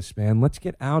 fuck this, man. Let's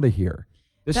get out of here.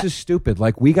 This is stupid.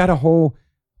 We got a whole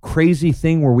crazy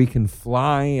thing where we can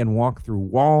fly and walk through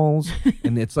walls,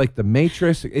 and it's like the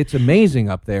Matrix. It's amazing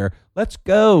up there. Let's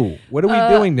go. What are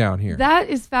we doing down here? That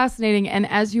is fascinating. And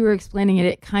as you were explaining it,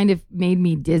 it kind of made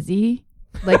me dizzy.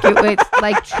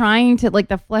 It's trying to,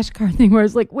 the flesh car thing where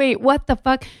it's wait, what the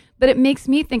fuck? But it makes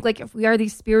me think, if we are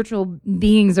these spiritual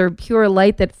beings or pure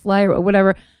light that fly or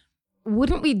whatever,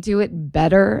 wouldn't we do it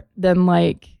better than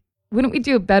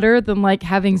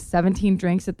having 17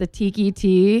 drinks at the Tiki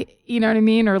Tea? You know what I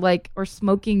mean? Or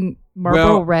smoking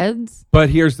Marlboro Reds? But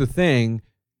here's the thing.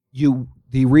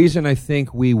 The reason I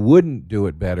think we wouldn't do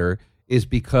it better is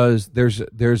because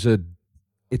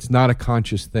it's not a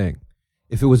conscious thing.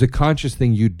 If it was a conscious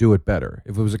thing, you'd do it better.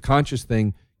 If it was a conscious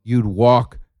thing, you'd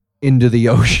walk into the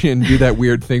ocean, do that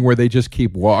weird thing where they just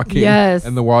keep walking,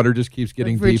 and the water just keeps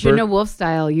getting deeper. Virginia Woolf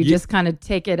style, you just kind of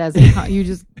take it as you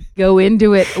just go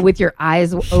into it with your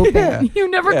eyes open. Yeah. You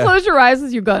never close your eyes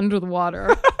as you got into the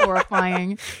water.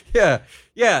 Horrifying.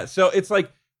 Yeah. So it's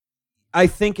I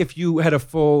think if you had a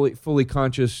fully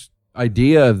conscious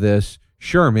idea of this,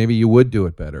 sure, maybe you would do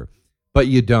it better, but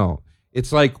you don't.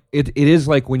 It's it is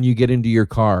like when you get into your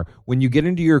car. When you get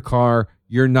into your car,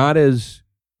 you're not as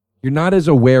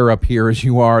aware up here as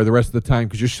you are the rest of the time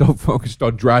because you're so focused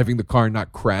on driving the car and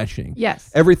not crashing.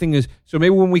 Yes. Everything is. So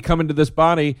maybe when we come into this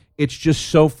body, it's just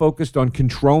so focused on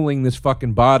controlling this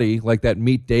fucking body, like that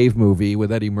Meet Dave movie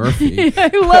with Eddie Murphy.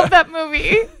 I love that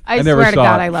movie. I swear to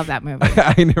God, I love that movie.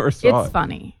 I never saw it. It's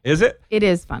funny. Is it? It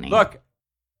is funny. Look,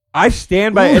 I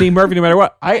stand by Eddie Murphy no matter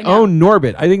what. I own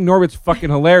Norbit. I think Norbit's fucking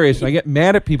hilarious. And I get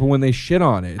mad at people when they shit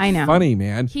on it. I know. It's funny,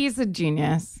 man. He's a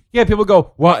genius. Yeah, people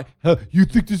go, what? You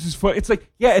think this is funny? It's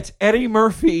it's Eddie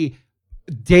Murphy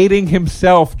dating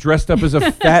himself dressed up as a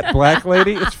fat black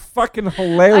lady. It's fucking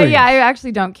hilarious. Yeah, I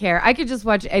actually don't care. I could just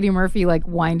watch Eddie Murphy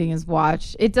winding his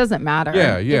watch. It doesn't matter.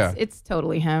 Yeah. It's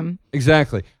totally him.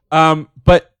 Exactly.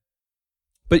 But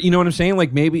you know what I'm saying?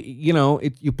 Maybe,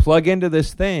 you plug into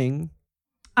this thing.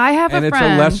 I have and a friend.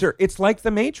 And it's a lesser. It's like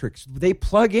the Matrix. They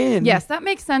plug in. Yes, that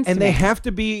makes sense. And to they me.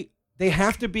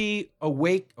 have to be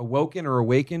awoken or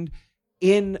awakened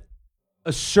in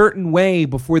a certain way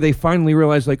before they finally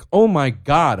realize, oh my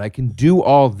God, I can do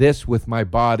all this with my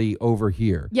body over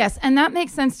here. Yes, and that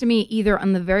makes sense to me either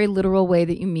on the very literal way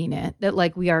that you mean it,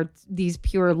 that we are these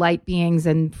pure light beings,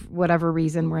 and for whatever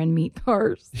reason we're in meat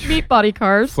body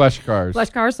cars, flesh cars,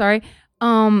 sorry.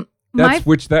 By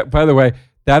the way,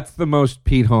 That's the most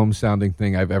Pete Holmes sounding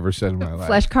thing I've ever said in my life.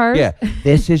 Flesh cars? Yeah.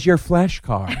 This is your flesh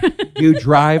car. You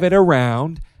drive it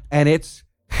around and it's...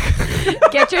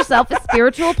 Get yourself a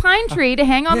spiritual pine tree to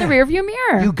hang on the rearview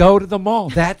mirror. You go to the mall.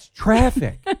 That's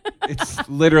traffic. It's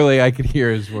literally, I could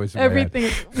hear his voice in my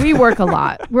Everything. We work a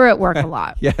lot. We're at work a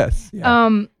lot. Yes. Yeah.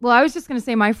 Well, I was just going to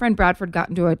say my friend Bradford got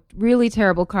into a really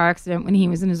terrible car accident when he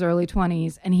was in his early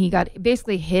 20s, and he got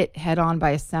basically hit head on by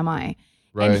a semi.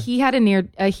 Right. And he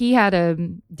had a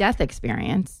death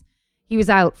experience. He was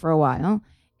out for a while.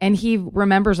 And he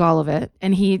remembers all of it,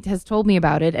 and he has told me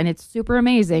about it, and it's super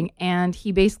amazing. And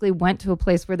he basically went to a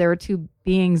place where there were two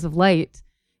beings of light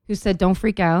who said, don't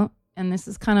freak out. And this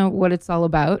is kind of what it's all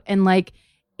about. And like,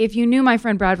 if you knew my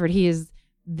friend Bradford, he is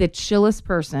the chillest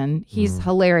person. He's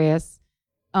hilarious.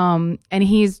 And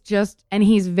he's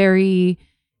very,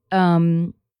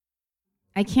 I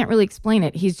can't really explain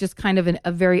it. He's just kind of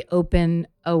a very open,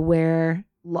 aware,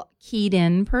 keyed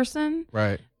in person.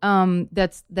 Right.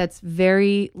 That's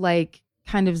very like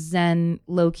kind of zen,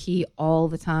 low key all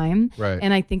the time. Right.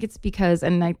 And I think it's because,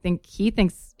 and I think he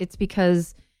thinks it's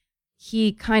because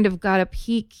he kind of got a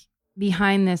peek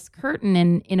behind this curtain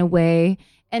in a way.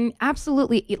 And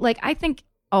absolutely, like, I think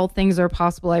all things are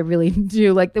possible. I really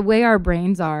do. Like the way our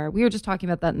brains are. We were just talking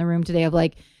about that in the room today of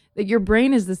like your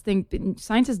brain is this thing.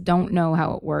 Scientists don't know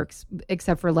how it works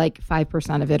except for like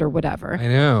 5% of it or whatever. I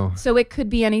know. So it could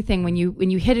be anything. When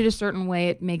you hit it a certain way,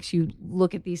 it makes you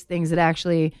look at these things that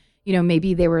actually, you know,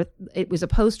 maybe it was a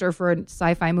poster for a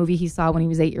sci-fi movie he saw when he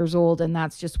was 8 years old, and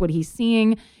that's just what he's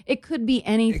seeing. It could be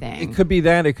anything. It could be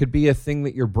that. It could be a thing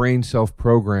that your brain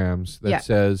self-programs that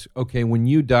says, okay, when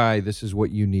you die, this is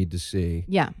what you need to see.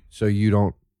 Yeah. So you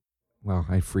don't, well,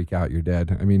 I freak out, you're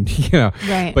dead. I mean, you know,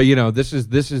 right. But you know, this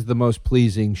is the most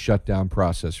pleasing shutdown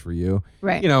process for you.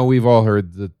 Right. You know, we've all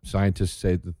heard the scientists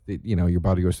say that, you know, your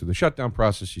body goes through the shutdown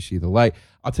process. You see the light.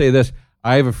 I'll tell you this.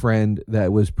 I have a friend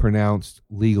that was pronounced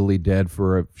legally dead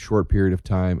for a short period of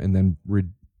time and then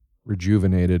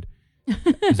rejuvenated.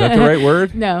 Is that the right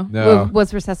word? No.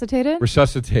 Was resuscitated?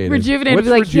 Resuscitated. Rejuvenated. What's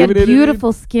Like rejuvenated? He had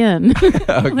beautiful skin.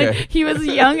 Okay. Like he was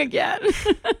young again.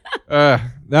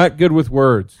 Not good with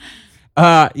words.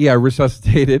 Yeah,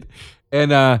 resuscitated.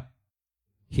 And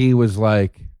he was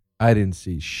like, I didn't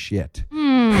see shit.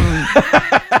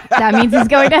 That means he's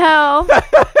going to hell.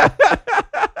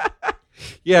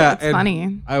 Yeah. It's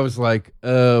funny. I was like,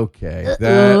 okay.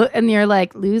 And you're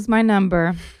like, lose my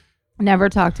number. Never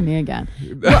talk to me again.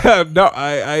 No,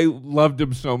 I loved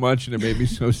him so much, and it made me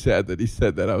so sad that he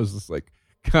said that. I was just like,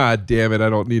 God damn it, I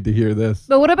don't need to hear this.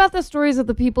 But what about the stories of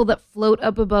the people that float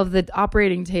up above the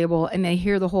operating table and they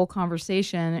hear the whole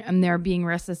conversation and they're being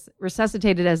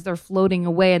resuscitated as they're floating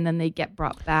away and then they get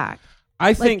brought back?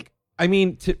 I think, I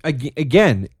mean,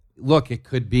 again, look, it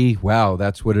could be, wow,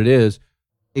 that's what it is.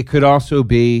 It could also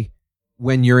be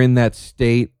when you're in that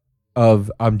state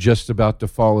of I'm just about to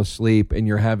fall asleep and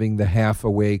you're having the half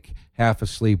awake, half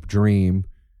asleep dream,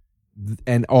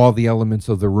 and all the elements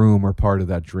of the room are part of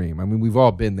that dream. I mean, we've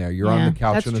all been there. You're on the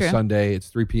couch on a Sunday, it's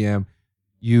 3 p.m.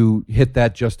 You hit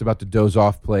that just about to doze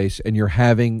off place and you're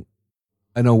having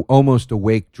an almost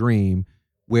awake dream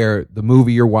where the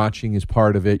movie you're watching is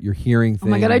part of it. You're hearing things. Oh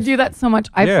my God, I do that so much.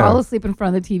 I fall asleep in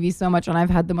front of the TV so much, and I've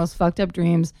had the most fucked up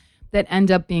dreams that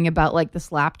end up being about like the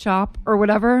slap chop or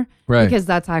whatever, right? Because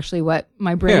that's actually what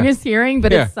my brain is hearing,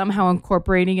 but it's somehow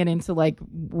incorporating it into like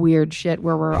weird shit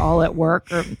where we're all at work.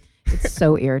 Or it's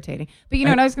so irritating. But you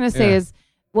know what I was going to say is,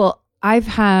 well, I've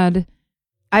had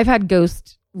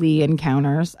ghostly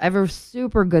encounters. I have a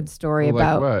super good story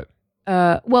about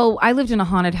what? Well, I lived in a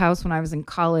haunted house when I was in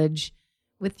college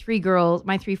with 3 girls,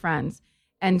 my 3 friends,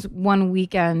 and one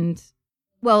weekend.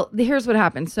 Well, here's what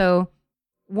happened. So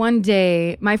one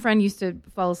day, my friend used to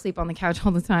fall asleep on the couch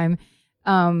all the time.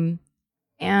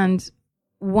 And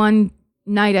one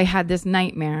night I had this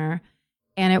nightmare,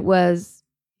 and it was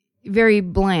very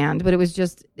bland, but it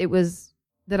was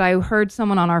that I heard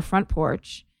someone on our front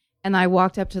porch, and I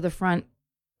walked up to the front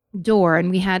door,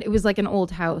 and it was like an old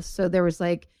house. So there was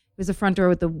it was a front door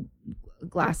with a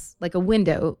glass, like a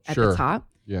window at the top.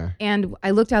 Yeah. And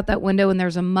I looked out that window, and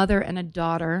there's a mother and a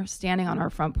daughter standing on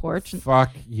our front porch. Fuck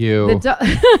you. Fuck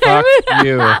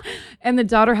you. And the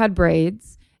daughter had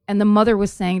braids, and the mother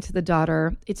was saying to the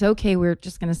daughter, "It's okay, we're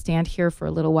just going to stand here for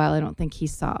a little while. I don't think he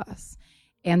saw us."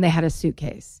 And they had a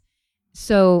suitcase.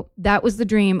 So that was the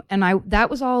dream, and that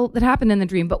was all that happened in the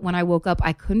dream. But when I woke up,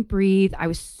 I couldn't breathe. I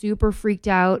was super freaked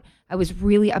out. I was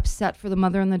really upset for the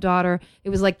mother and the daughter. It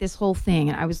was like this whole thing,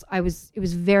 and it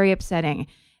was very upsetting.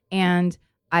 And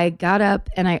I got up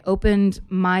and I opened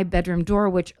my bedroom door,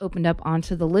 which opened up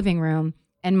onto the living room.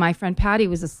 And my friend Patty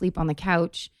was asleep on the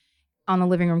couch, on the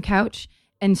living room couch.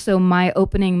 And so my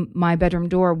opening my bedroom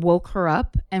door woke her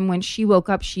up. And when she woke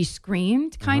up, she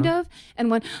screamed kind of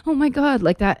and went, oh my God,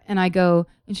 like that. And I go,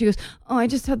 and she goes, oh, I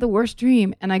just had the worst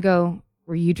dream. And I go,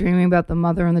 were you dreaming about the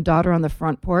mother and the daughter on the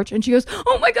front porch? And she goes,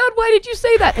 oh my God, why did you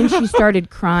say that? And she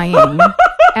started crying.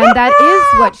 And that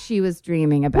is what she was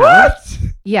dreaming about. What?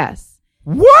 Yes.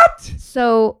 What?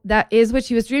 So that is what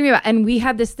she was dreaming about. And we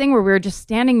had this thing where we were just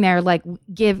standing there like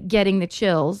getting the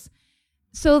chills.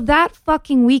 So that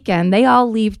fucking weekend, they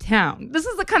all leave town. This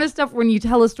is the kind of stuff when you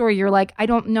tell a story, you're like, I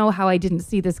don't know how I didn't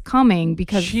see this coming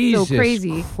because it's so crazy.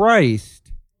 Jesus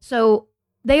Christ. So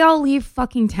they all leave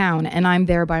fucking town and I'm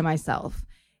there by myself.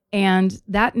 And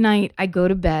that night I go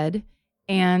to bed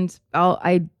and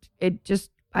I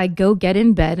go get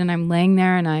in bed and I'm laying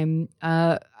there and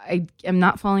I am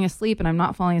not falling asleep and I'm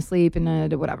not falling asleep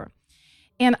and whatever.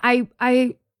 And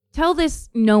I tell this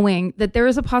knowing that there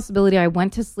is a possibility I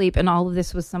went to sleep and all of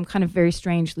this was some kind of very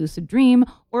strange lucid dream,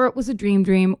 or it was a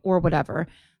dream or whatever.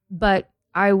 But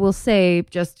I will say,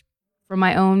 just from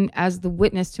my own, as the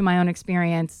witness to my own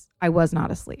experience, I was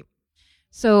not asleep.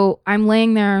 So I'm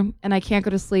laying there and I can't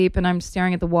go to sleep and I'm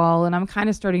staring at the wall and I'm kind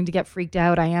of starting to get freaked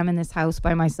out. I am in this house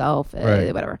by myself,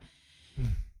 whatever.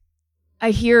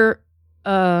 I hear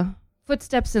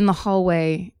footsteps in the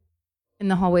hallway. In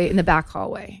the back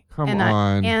hallway. Come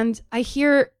on. And I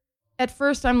hear, at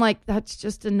first I'm like, that's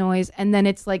just a noise. And then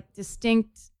it's like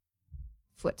distinct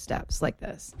footsteps like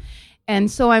this. And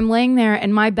so I'm laying there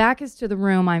and my back is to the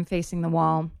room. I'm facing the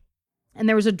wall. And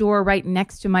there was a door right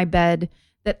next to my bed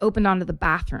that opened onto the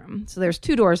bathroom. So there's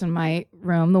 2 doors in my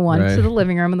room, the one to the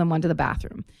living room and the one to the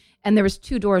bathroom. And there was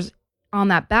 2 doors on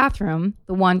that bathroom,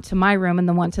 the one to my room and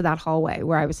the one to that hallway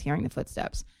where I was hearing the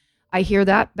footsteps. I hear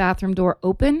that bathroom door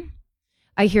open.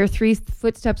 I hear 3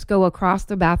 footsteps go across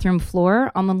the bathroom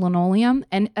floor on the linoleum.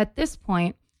 And at this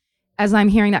point, as I'm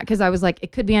hearing that, because I was like,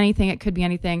 it could be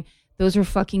anything. Those are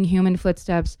fucking human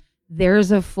footsteps.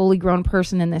 There's a fully grown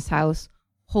person in this house.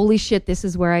 Holy shit, this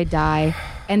is where I die.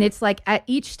 And it's like at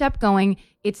each step going,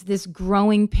 it's this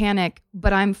growing panic,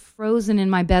 but I'm frozen in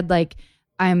my bed. Like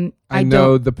I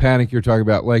know the panic you're talking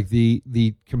about, like the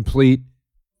complete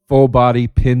full body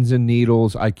pins and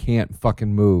needles. I can't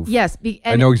fucking move. Yes.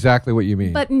 I know exactly what you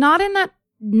mean. But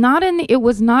it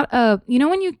was not a,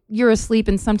 when you're asleep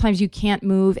and sometimes you can't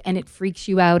move and it freaks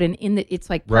you out and it's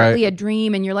like partly a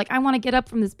dream and you're like, I want to get up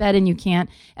from this bed and you can't.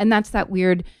 And that's that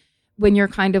weird when you're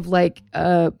kind of like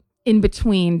in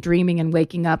between dreaming and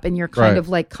waking up and you're kind of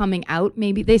like coming out.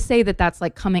 Maybe they say that that's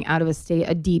like coming out of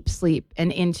a deep sleep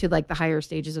and into like the higher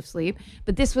stages of sleep.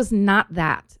 But this was not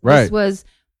that. Right. This was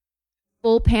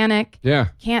full panic. Yeah.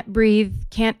 Can't breathe,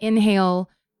 can't inhale,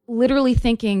 literally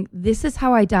thinking, this is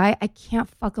how I die. I can't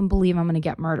fucking believe I'm going to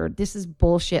get murdered. This is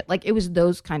bullshit. Like it was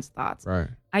those kinds of thoughts. Right.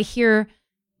 I hear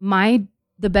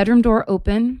the bedroom door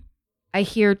open. I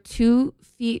hear 2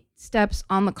 feet steps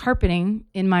on the carpeting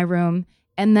in my room.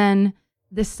 And then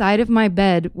the side of my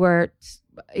bed where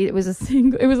it was a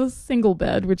single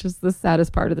bed, which is the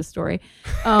saddest part of the story.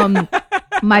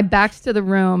 My back's to the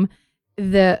room.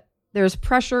 There's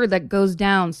pressure that goes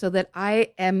down so that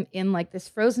I am in like this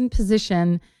frozen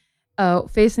position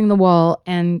facing the wall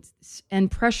and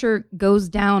pressure goes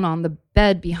down on the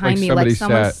bed behind me. Like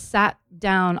someone sat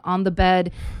down on the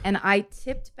bed and I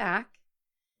tipped back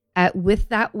with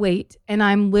that weight. And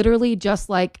I'm literally just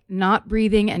like not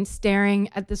breathing and staring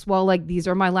at this wall like these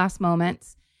are my last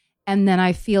moments. And then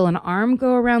I feel an arm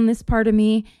go around this part of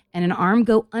me and an arm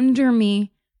go under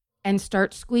me and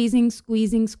start squeezing.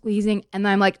 And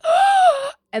I'm like,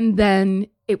 oh! And then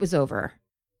it was over.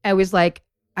 It was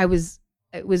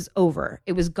over.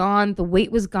 It was gone. The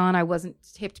weight was gone. I wasn't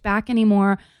tipped back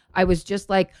anymore. I was just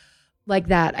like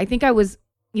that. I think I was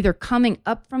either coming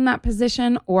up from that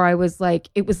position or it was like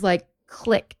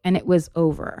click and it was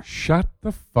over. Shut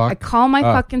the fuck I call my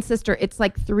fucking sister. It's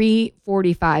like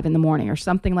 3:45 in the morning or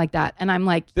something like that. And I'm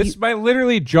like, this is my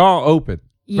literally jaw open.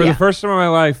 For the first time in my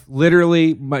life,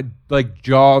 literally my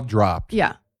jaw dropped.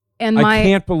 Yeah. And I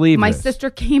can't believe my this. sister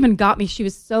came and got me. She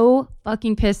was so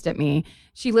fucking pissed at me.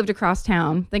 She lived across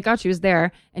town. Thank God she was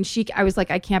there. And I was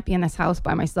like, I can't be in this house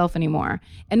by myself anymore.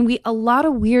 And a lot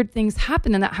of weird things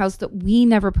happened in that house that we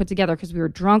never put together because we were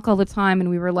drunk all the time and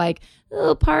we were like,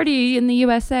 oh, party in the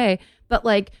USA. But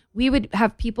like we would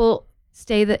have people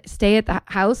stay at the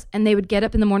house and they would get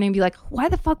up in the morning and be like, why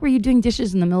the fuck were you doing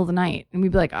dishes in the middle of the night? And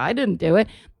we'd be like, I didn't do it.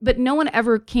 But no one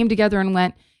ever came together and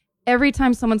went, every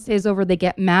time someone stays over, they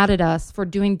get mad at us for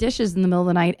doing dishes in the middle of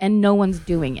the night and no one's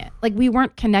doing it. Like we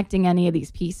weren't connecting any of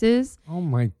these pieces. Oh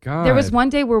my God. There was one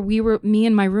day where me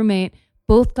and my roommate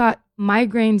both got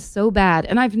migraines so bad.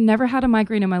 And I've never had a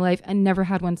migraine in my life and never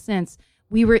had one since.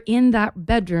 We were in that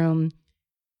bedroom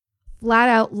flat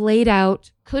out laid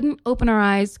out, couldn't open our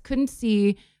eyes, couldn't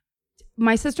see.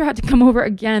 My sister had to come over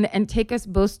again and take us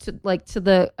both to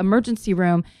the emergency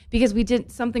room because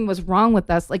something was wrong with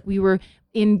us. Like we were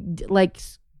in like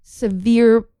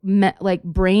severe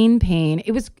brain pain.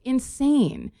 It was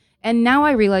insane. And now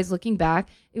I realize, looking back,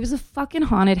 it was a fucking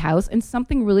haunted house and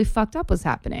something really fucked up was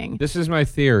happening. This is my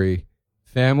theory.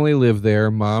 Family lived there,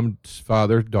 mom,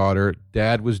 father, daughter.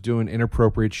 Dad was doing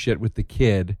inappropriate shit with the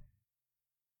kid.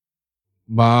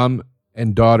 Mom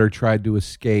and daughter tried to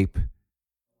escape.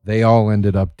 They all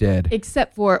ended up dead.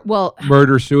 Except for,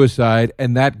 murder, suicide,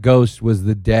 and that ghost was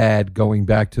the dad going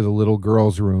back to the little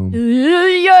girl's room in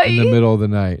the middle of the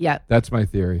night. Yeah. That's my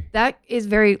theory. That is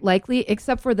very likely,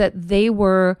 except for that they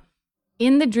were,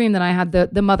 in the dream that I had,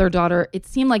 the mother-daughter, it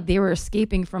seemed like they were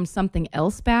escaping from something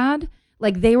else bad.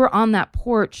 Like they were on that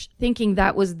porch thinking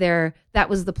that was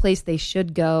the place they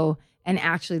should go, and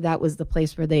actually that was the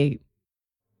place where they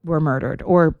were murdered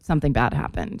or something bad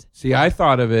happened. See, I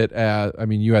thought of it as, I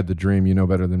mean, you had the dream, you know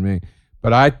better than me,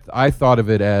 but I thought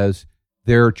of it as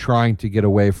they're trying to get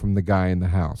away from the guy in the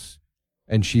house.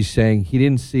 And she's saying, he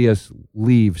didn't see us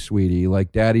leave, sweetie.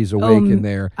 Like, daddy's awake in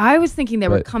there. I was thinking they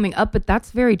were coming up, but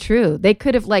that's very true. They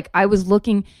could have, I was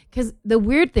looking, because the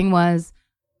weird thing was,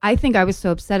 I think I was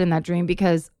so upset in that dream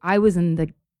because I was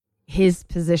in his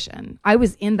position. I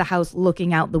was in the house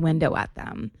looking out the window at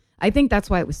them. I think that's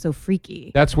why it was so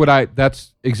freaky. That's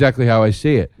exactly how I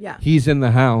see it. Yeah. He's in the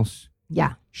house.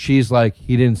 Yeah. She's like,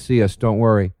 he didn't see us. Don't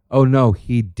worry. Oh, no,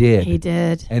 he did. He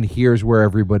did. And here's where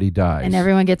everybody dies. And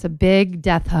everyone gets a big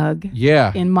death hug.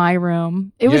 Yeah. In my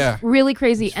room. It was really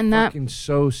crazy. It's fucking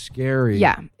so scary.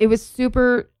 Yeah. It was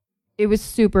super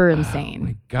insane. Oh,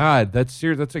 my God. That's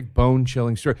serious. That's like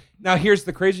bone-chilling story. Now, here's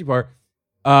the crazy part.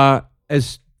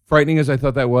 As frightening as I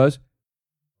thought that was,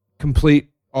 complete,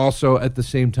 also at the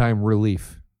same time,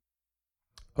 relief.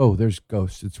 Oh, there's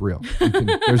ghosts. It's real.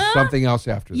 There's something else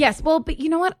after this. Yes, well, but you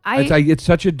know what? It's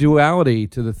such a duality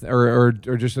to the or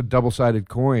just a double-sided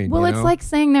coin. Well, it's like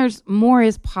saying there's more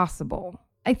is possible.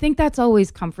 I think that's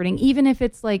always comforting, even if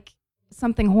it's like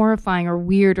something horrifying or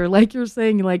weird, or like you're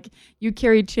saying, like you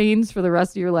carry chains for the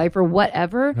rest of your life or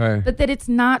whatever. Right. But that it's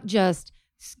not just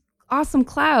awesome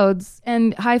clouds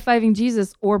and high-fiving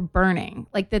Jesus or burning.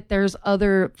 Like that there's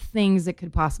other things that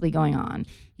could possibly going on.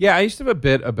 Yeah, I used to have a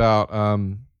bit about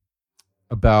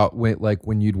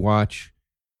when you'd watch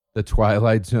the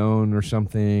Twilight Zone or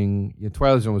something. Yeah,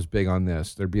 Twilight Zone was big on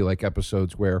this. There'd be like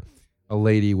episodes where a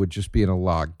lady would just be in a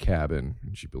log cabin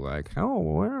and she'd be like, "Oh,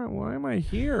 why am I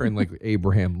here?" And like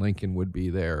Abraham Lincoln would be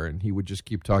there and he would just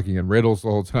keep talking in riddles the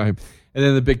whole time. And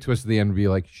then the big twist at the end would be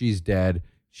like, she's dead.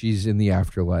 She's in the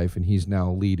afterlife and he's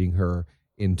now leading her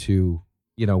into,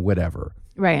 whatever.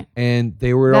 Right. And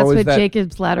they were That's always what that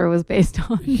Jacob's Ladder was based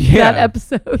on. That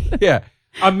episode. Yeah.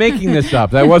 I'm making this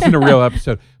up. That wasn't a real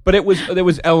episode. But there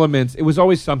was elements. It was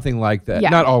always something like that. Yeah.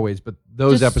 Not always, but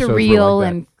those just episodes surreal were like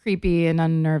that. And creepy and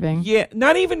unnerving. Yeah,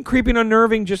 not even creepy and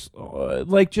unnerving, just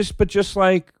like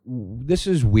this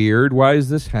is weird. Why is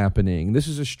this happening? This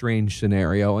is a strange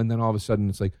scenario. And then all of a sudden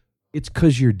it's like, it's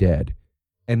because you're dead.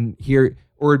 And here,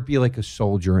 or it'd be like a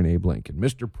soldier in Abe Lincoln.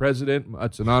 Mr. President,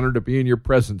 it's an honor to be in your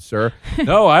presence, sir.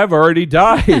 No, I've already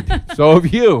died. So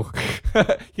have you.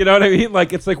 You know what I mean?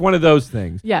 Like, it's like one of those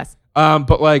things. Yes.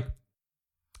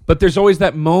 But there's always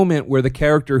that moment where the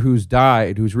character who's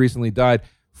recently died,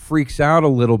 freaks out a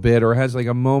little bit or has like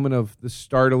a moment of the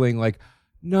startling, like,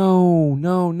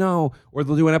 no. Or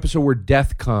they'll do an episode where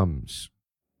death comes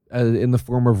in the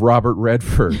form of Robert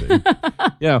Redford.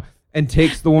 And, and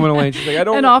takes the woman away and she's like,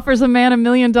 and offers a man $1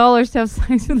 million to have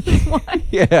sex with his wife.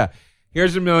 Yeah.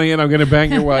 Here's $1 million. I'm going to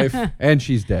bang your wife. And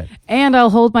she's dead. And I'll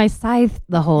hold my scythe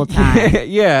the whole time.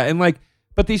 Yeah. And like,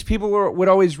 but these people would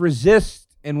always resist.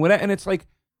 And it's like,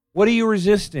 what are you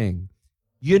resisting?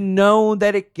 You know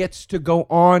that it gets to go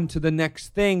on to the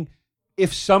next thing.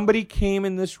 If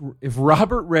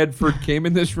Robert Redford came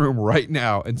in this room right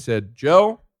now and said,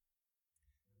 "Joe,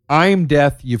 I am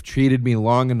death. You've treated me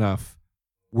long enough.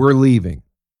 We're leaving."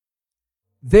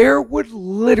 There would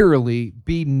literally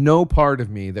be no part of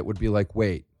me that would be like,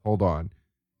 wait, hold on.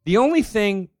 The only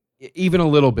thing, even a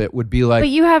little bit, would be like... But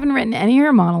you haven't written any of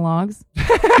your monologues.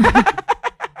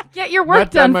 Get your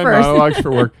work done my first. Monologues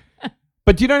for work.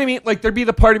 But do you know what I mean? Like, there'd be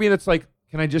the part of me that's like,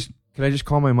 can I just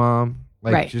call my mom?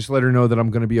 Like, right. Just let her know that I'm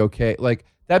going to be okay. Like,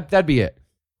 that'd be it.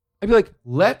 I'd be like,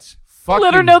 let's fucking...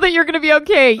 Let her know that you're going to be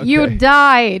okay. You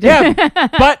died. Yeah,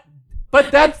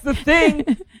 but that's the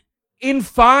thing. In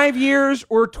 5 years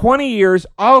or 20 years,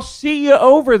 I'll see you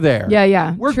over there.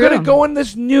 Yeah. We're going to go on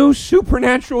this new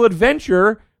supernatural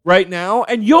adventure right now,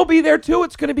 and you'll be there too.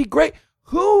 It's going to be great.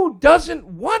 Who doesn't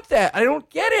want that? I don't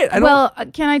get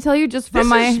it. Can I tell you just from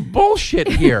this is bullshit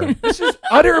here. This is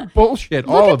utter bullshit.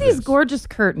 Look at these gorgeous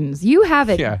curtains. You have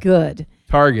it good.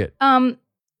 Target. I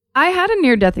had a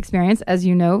near-death experience, as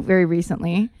you know, very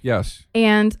recently. Yes.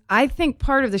 And I think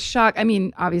part of the shock, I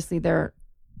mean, obviously there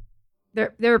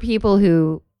are people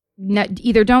who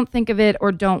either don't think of it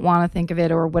or don't want to think of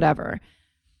it or whatever.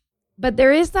 But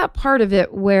there is that part of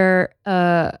it where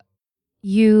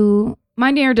my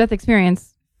near-death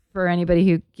experience, for anybody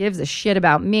who gives a shit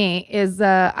about me, is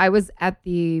I was at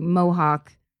the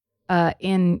Mohawk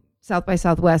in South by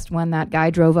Southwest when that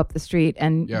guy drove up the street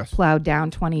and plowed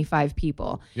down 25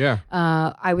 people. Yeah.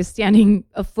 I was standing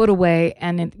a foot away,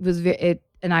 and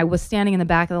and I was standing in the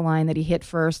back of the line that he hit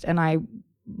first, and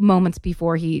moments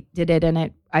before he did it,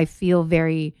 and I feel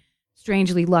very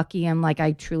strangely lucky and like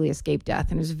I truly escaped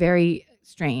death, and it was very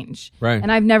strange. Right.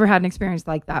 And I've never had an experience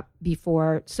like that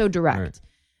before, so direct.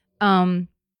 Right.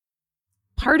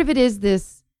 Part of it is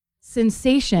this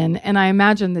sensation, and I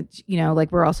imagine that,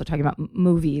 like we're also talking about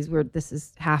movies where this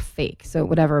is half fake, so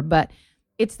whatever, but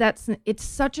it's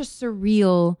such a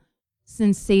surreal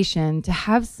sensation to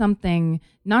have something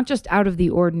not just out of the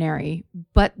ordinary,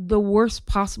 but the worst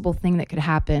possible thing that could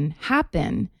happen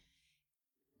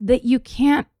that you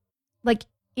can't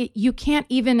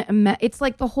even imagine. It's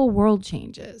like the whole world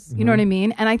changes. You know what I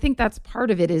mean? And I think that's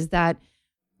part of it, is that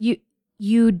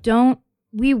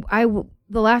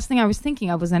the last thing I was thinking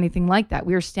of was anything like that.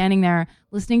 We were standing there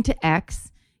listening to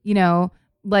X,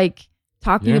 like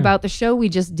talking about the show we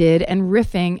just did and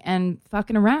riffing and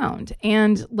fucking around.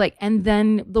 And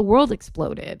then the world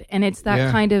exploded. And it's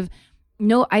that kind of,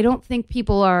 no, I don't think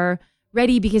people are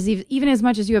ready, because even as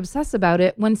much as you obsess about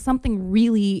it, when something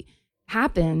really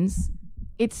happens,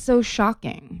 it's so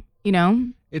shocking,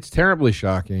 It's terribly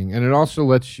shocking. And it also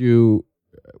lets you,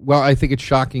 I think it's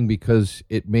shocking because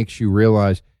it makes you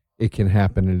realize it can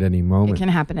happen at any moment. It can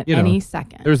happen at any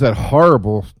second. There's that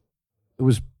horrible,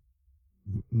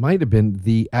 might have been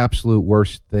the absolute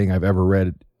worst thing I've ever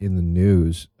read in the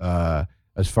news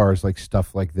as far as like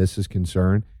stuff like this is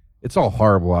concerned. It's all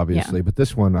horrible, obviously, but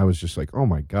this one I was just like, oh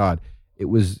my God. It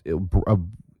was a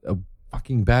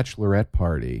fucking bachelorette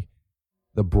party.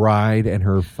 The bride and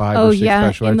her 5 or 6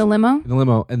 bachelorettes. In the limo? In the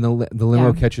limo. And the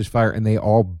limo catches fire and they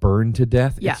all burn to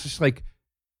death. Yeah. It's just like,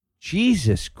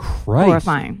 Jesus Christ.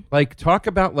 Horrifying. Like, talk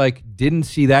about, didn't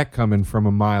see that coming from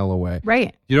a mile away.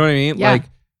 Right. You know what I mean? Yeah.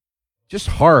 Just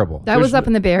horrible. That was up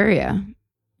in the Bay Area.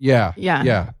 Yeah. Yeah.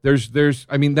 Yeah. There's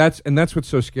that's what's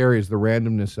so scary, is the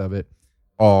randomness of it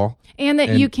all. And that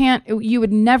you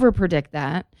would never predict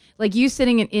that. Like you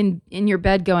sitting in your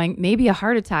bed going, maybe a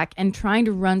heart attack, and trying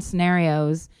to run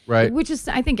scenarios. Right. Which is,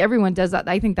 I think everyone does that.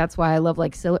 I think that's why I love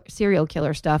serial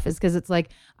killer stuff, is because it's like,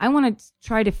 I want to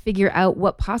try to figure out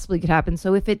what possibly could happen.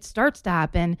 So if it starts to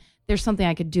happen, there's something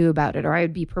I could do about it, or I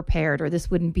would be prepared, or this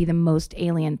wouldn't be the most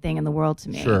alien thing in the world to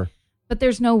me. Sure. But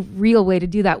there's no real way to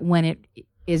do that when it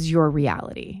is your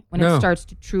reality, when it starts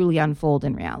to truly unfold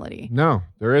in reality. No,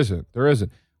 there isn't.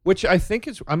 Which I think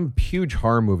I'm a huge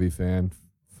horror movie fan.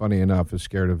 Funny enough, as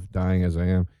scared of dying as I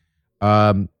am.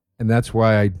 And that's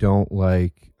why I don't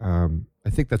like, I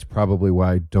think that's probably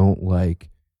why I don't like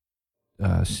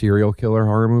serial killer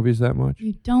horror movies that much.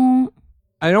 You don't?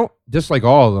 I don't dislike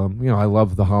all of them. I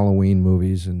love the Halloween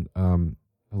movies, and I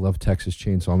love Texas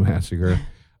Chainsaw Massacre.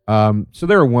 So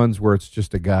there are ones where it's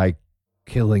just a guy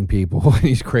killing people and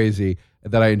he's crazy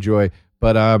that I enjoy.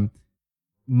 But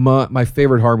my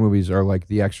favorite horror movies are like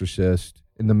The Exorcist,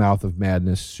 In the Mouth of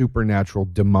Madness, supernatural,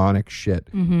 demonic shit.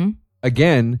 Mm-hmm.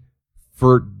 Again,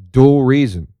 for dual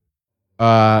reason.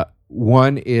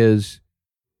 One is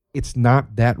it's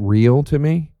not that real to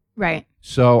me. Right.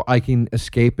 So I can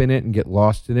escape in it and get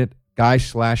lost in it. Guy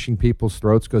slashing people's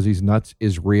throats because he's nuts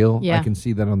is real. Yeah. I can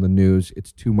see that on the news.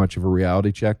 It's too much of a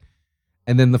reality check.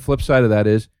 And then the flip side of that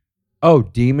is,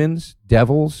 demons,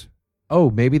 devils,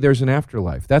 maybe there's an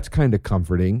afterlife. That's kind of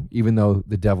comforting, even though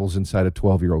the devil's inside a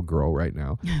 12-year-old girl right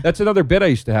now. That's another bit I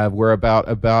used to have where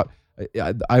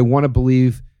I want to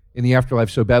believe in the afterlife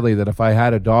so badly that if I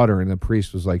had a daughter and the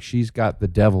priest was like, she's got the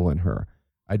devil in her,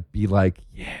 I'd be like,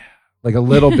 yeah, like a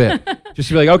little bit. Just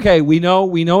to be like, okay, we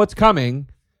know it's coming.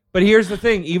 But here's the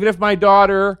thing. Even if my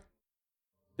daughter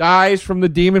dies from the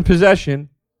demon possession,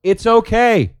 it's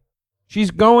okay. She's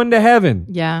going to heaven.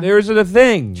 Yeah. There's a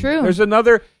thing. True. There's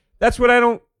another. That's what I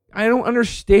don't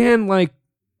understand, like,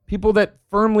 people that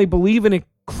firmly believe in it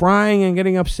crying and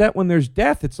getting upset when there's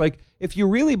death. It's like, if you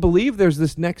really believe there's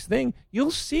this next thing,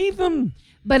 you'll see them.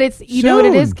 But it's, you know what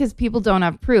it is? Because people don't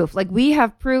have proof. Like, we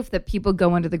have proof that people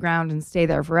go into the ground and stay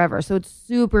there forever. So it's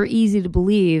super easy to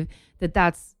believe that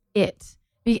that's it.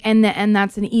 And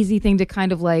that's an easy thing to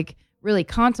kind of like really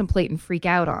contemplate and freak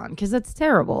out on because it's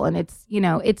terrible. And it's,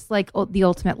 it's like the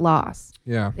ultimate loss.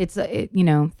 Yeah. It's,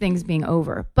 things being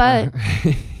over. But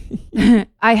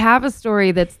I have a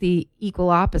story that's the equal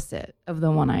opposite of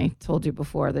the one I told you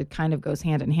before that kind of goes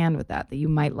hand in hand with that you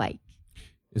might like.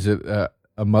 Is it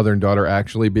a mother and daughter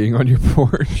actually being on your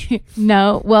porch?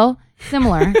 No. Well,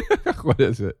 similar. What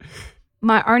is it?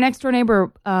 Our next door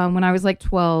neighbor, when I was like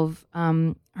 12,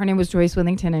 her name was Joyce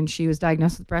Withington, and she was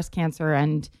diagnosed with breast cancer,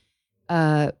 and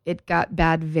it got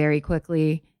bad very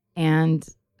quickly, and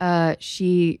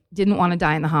she didn't want to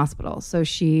die in the hospital, so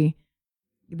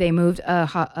they moved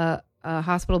a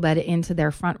hospital bed into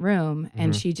their front room,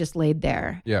 and she just laid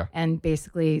there, and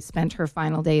basically spent her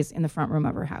final days in the front room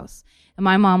of her house. And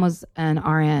my mom was an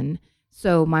RN,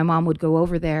 so my mom would go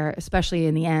over there, especially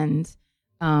in the end,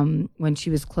 when she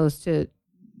was close to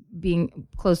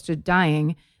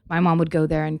dying. My mom would go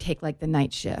there and take like the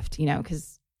night shift, and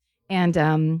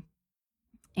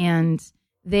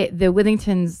the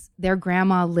Withingtons, their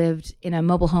grandma lived in a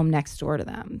mobile home next door to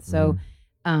them. So,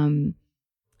 and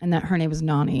that her name was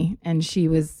Nani, and she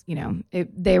was,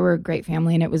 they were a great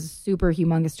family, and it was a super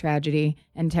humongous tragedy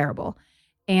and terrible.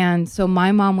 And so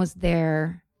my mom was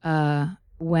there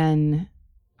when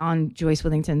on Joyce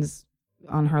Withington's,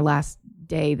 on her last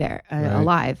day there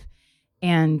alive.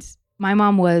 And my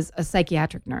mom was a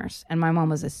psychiatric nurse, and my mom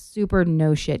was a super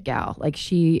no shit gal. Like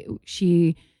she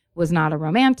was not a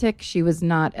romantic. She was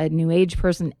not a new age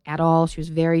person at all. She was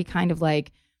very kind of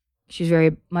like, she's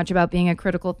very much about being a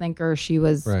critical thinker. She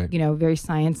was, very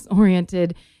science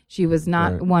oriented. She was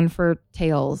not one for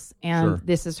tales. And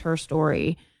this is her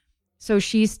story. So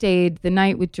she stayed the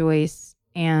night with Joyce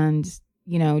and,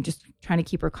 just trying to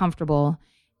keep her comfortable.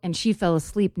 And she fell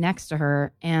asleep next to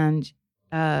her. And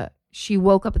she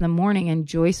woke up in the morning and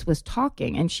Joyce was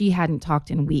talking, and she hadn't talked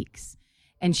in weeks.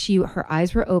 And her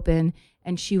eyes were open,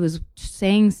 and she was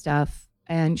saying stuff,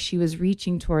 and she was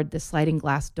reaching toward the sliding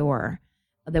glass door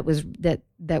that was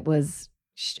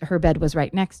her bed was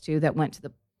right next to, that went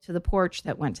to the porch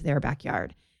that went to their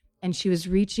backyard. And she was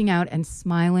reaching out and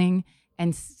smiling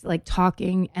and like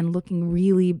talking and looking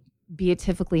really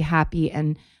beatifically happy.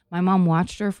 And my mom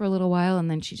watched her for a little while, and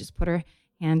then she just put her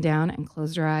hand down and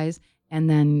closed her eyes, and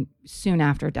then soon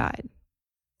after died.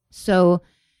 So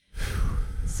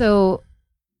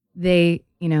they,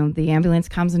 the ambulance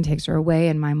comes and takes her away,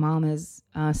 and my mom is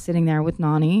sitting there with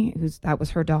Nani, that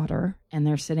was her daughter, and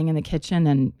they're sitting in the kitchen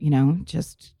and,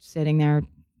 just sitting there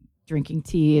drinking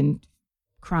tea and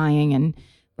crying and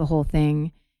the whole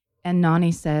thing. And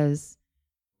Nani says,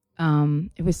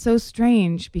 it was so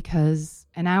strange because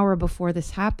an hour before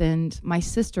this happened, my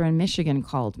sister in Michigan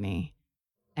called me.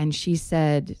 And she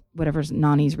said, whatever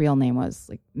Nani's real name was,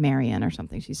 like Marion or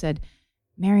something. She said,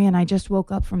 Marion, I just woke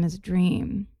up from this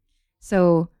dream.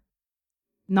 So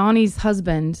Nani's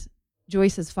husband,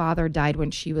 Joyce's father, died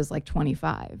when she was like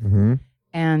 25. Mm-hmm.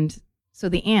 And so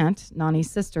the aunt, Nani's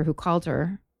sister, who called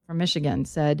her from Michigan,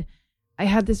 said, I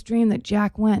had this dream that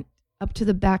Jack went up to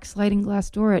the back sliding glass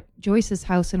door at Joyce's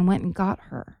house and went and got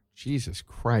her. Jesus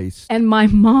Christ. And my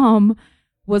mom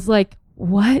was like,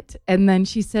 what? And then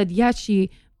she said,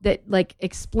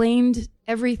 explained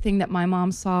everything that my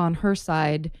mom saw on her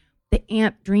side. The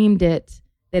aunt dreamed it,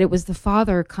 that it was the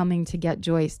father coming to get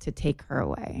Joyce to take her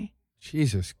away.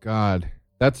 Jesus God.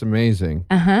 That's amazing.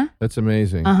 Uh-huh. That's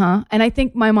amazing. Uh-huh. And I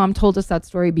think my mom told us that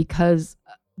story because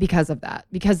of that.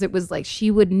 Because it was like she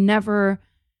wasn't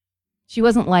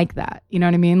like that. You know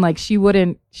what I mean? Like she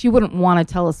wouldn't want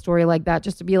to tell a story like that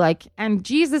just to be like, and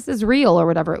Jesus is real or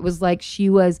whatever. It was like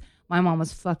my mom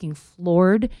was fucking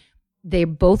floored. They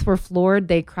both were floored.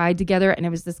 They cried together. And it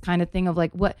was this kind of thing of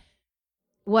like,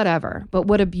 whatever. But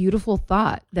what a beautiful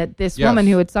thought that this woman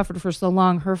who had suffered for so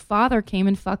long, her father came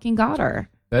and fucking got her.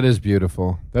 That is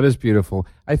beautiful. That is beautiful.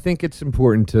 I think it's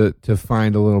important to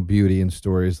find a little beauty in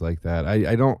stories like that.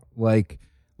 I don't like,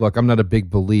 look, I'm not a big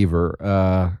believer,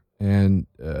 and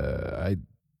I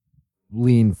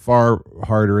lean far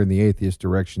harder in the atheist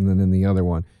direction than in the other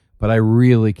one. But I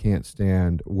really can't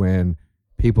stand when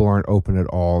people aren't open at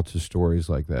all to stories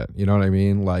like that. You know what I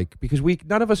mean? Like, because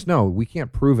none of us know. We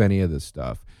can't prove any of this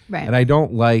stuff. Right. And I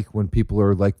don't like when people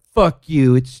are like, fuck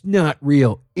you, it's not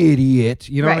real, idiot.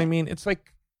 You know what I mean? It's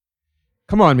like,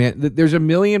 come on, man. There's a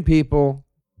million people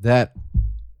that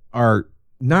are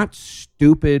not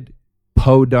stupid,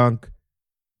 podunk,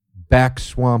 back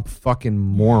swamp fucking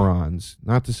morons.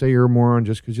 Not to say you're a moron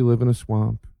just because you live in a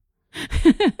swamp.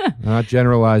 Not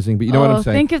generalizing, but you know what I'm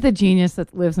saying. Think of the genius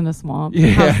that lives in a swamp. Yeah.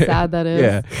 How sad that is.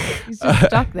 Yeah. He's just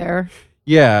stuck there.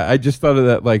 Yeah, I just thought of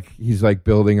that like he's like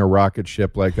building a rocket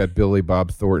ship like that Billy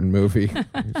Bob Thornton movie.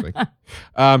 He's like,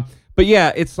 but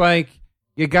yeah, it's like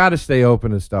you got to stay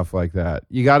open to stuff like that.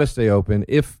 You got to stay open,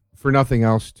 if for nothing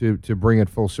else, to bring it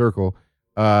full circle.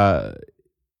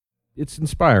 It's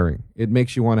inspiring. It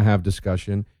makes you want to have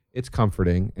discussion. It's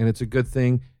comforting, and it's a good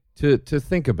thing to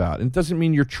think about. And it doesn't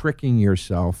mean you're tricking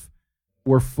yourself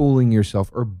or fooling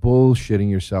yourself or bullshitting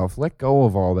yourself. Let go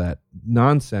of all that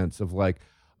nonsense of like,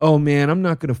 oh man, I'm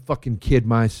not going to fucking kid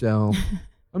myself.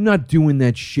 I'm not doing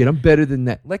that shit. I'm better than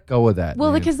that. Let go of that.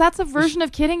 Well, man. because that's a version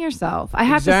of kidding yourself. I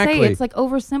have Exactly. to say, it's like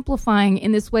oversimplifying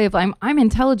in this way of I'm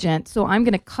intelligent, so I'm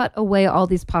going to cut away all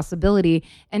these possibility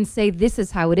and say this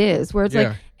is how it is. Where it's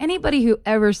like anybody who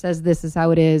ever says this is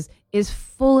how it is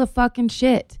full of fucking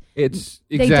shit. It's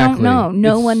they don't know.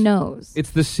 No one knows.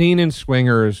 It's the scene in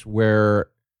Swingers where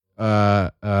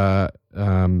who's the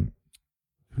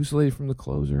lady from The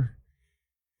Closer?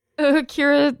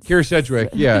 Kira Sedgwick,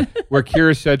 yeah. Where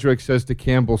Kira Sedgwick says to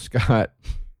Campbell Scott,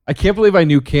 I can't believe I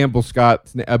knew Campbell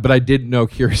Scott's name, but I didn't know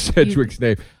Kira Sedgwick's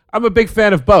name. I'm a big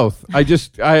fan of both. Well,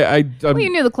 you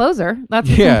knew The Closer. That's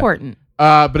what's important.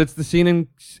 But it's the scene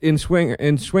in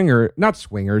Swinger, not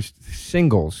Swingers,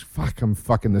 Singles. Fuck, I'm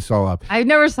fucking this all up. I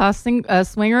never saw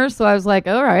Swingers, so I was like,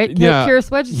 all right. Kira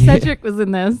Sedgwick was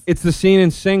in this. It's the scene in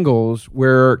Singles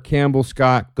where Campbell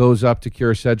Scott goes up to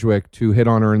Kira Sedgwick to hit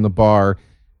on her in the bar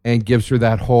and gives her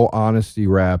that whole honesty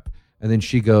rap. And then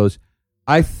she goes,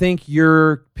 I think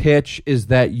your pitch is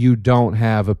that you don't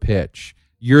have a pitch.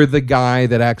 You're the guy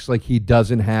that acts like he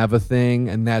doesn't have a thing,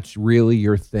 and that's really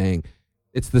your thing.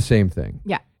 It's the same thing.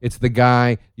 Yeah. It's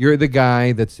you're the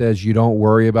guy that says you don't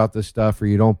worry about this stuff or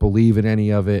you don't believe in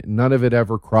any of it. None of it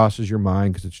ever crosses your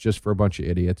mind because it's just for a bunch of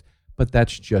idiots. But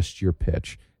that's just your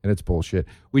pitch, and it's bullshit.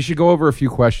 We should go over a few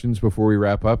questions before we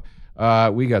wrap up.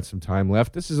 We got some time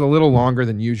left. This is a little longer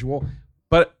than usual,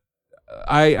 but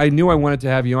I knew I wanted to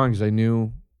have you on because I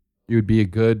knew it would be a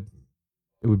good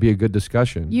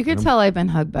discussion. You could tell I've been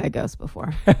hugged by a ghost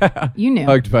before. You knew.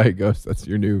 Hugged by a ghost. That's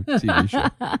your new TV show.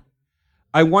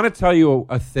 I want to tell you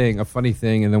a funny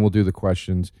thing, and then we'll do the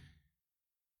questions.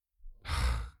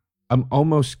 I'm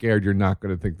almost scared you're not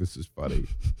going to think this is funny.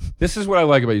 This is what I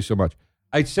like about you so much.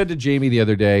 I said to Jamie the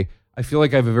other day, I feel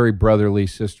like I have a very brotherly,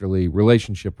 sisterly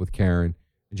relationship with Karen.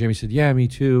 And Jamie said, yeah, me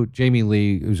too. Jamie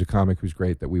Lee, who's a comic who's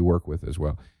great that we work with as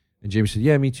well. And Jamie said,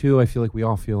 yeah, me too. I feel like we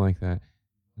all feel like that.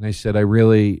 And I said, I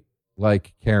really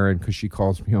like Karen because she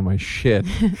calls me on my shit.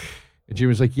 And Jamie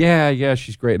was like, yeah,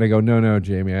 she's great. And I go, no,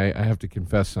 Jamie, I have to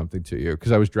confess something to you.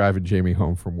 Because I was driving Jamie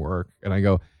home from work. And I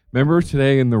go, remember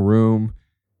today in the room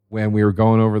when we were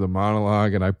going over the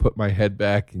monologue and I put my head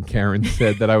back and Karen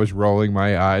said that I was rolling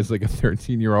my eyes like a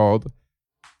 13-year-old?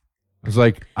 I was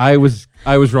like, I was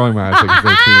rolling my eyes like a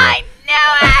 13-year-old. I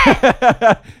knew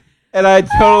it! And I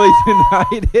totally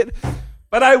denied it.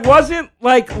 But I wasn't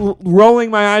like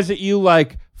rolling my eyes at you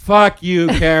like, fuck you,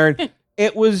 Karen.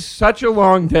 It was such a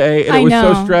long day and it was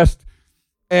so stressed.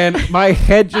 And my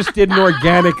head just did an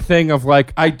organic thing of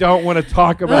like, I don't want to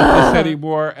talk about this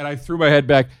anymore. And I threw my head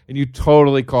back and you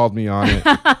totally called me on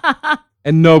it.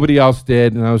 And nobody else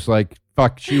did. And I was like,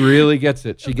 fuck, she really gets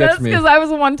it. She gets me. That's because I was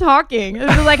the one talking. It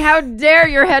was like, how dare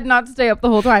your head not stay up the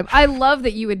whole time? I love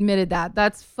that you admitted that.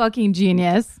 That's fucking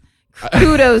genius.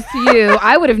 Kudos to you.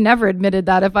 I would have never admitted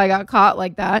that if I got caught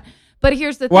like that. But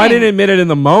here's the thing. Well, I didn't admit it in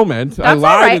the moment. I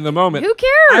lied in the moment. Who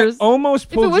cares? I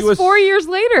almost pulled if it was 4 years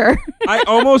later. I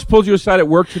almost pulled you aside at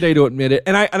work today to admit it,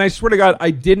 and I swear to God, I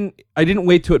didn't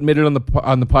wait to admit it on the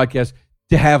podcast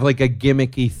to have like a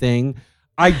gimmicky thing.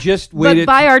 I just waited.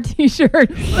 But buy our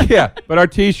T-shirts. Yeah, but our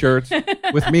T-shirts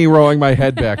with me rolling my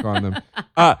head back on them.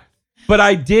 But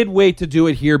I did wait to do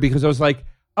it here because I was like,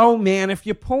 oh man, if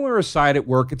you pull her aside at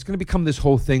work, it's going to become this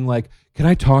whole thing like, can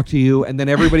I talk to you? And then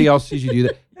everybody else sees you do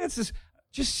that. It's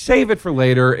just save it for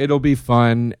later. It'll be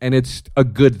fun, and it's a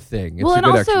good thing. It's a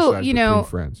good exercise between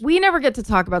friends. We never get to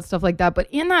talk about stuff like that, but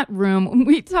in that room,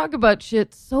 we talk about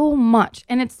shit so much,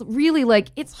 and it's really like,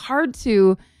 it's hard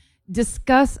to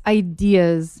discuss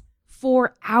ideas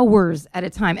for hours at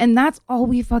a time, and that's all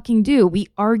we fucking do. We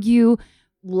argue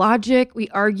logic, we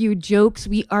argue jokes,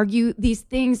 we argue these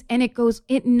things, and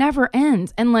it never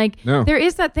ends. And like, there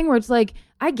is that thing where it's like,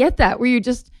 I get that, where you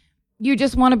just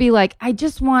want to be like, I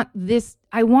just want this,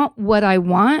 I want what I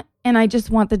want, and I just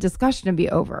want the discussion to be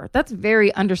over. That's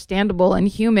very understandable and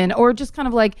human. Or just kind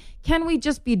of like, can we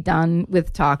just be done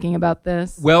with talking about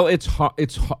this? Well,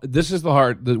 this is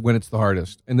when it's the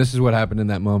hardest, and this is what happened in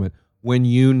that moment when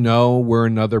you know where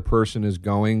another person is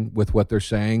going with what they're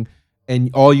saying,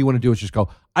 and all you want to do is just go,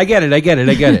 I get it. Like,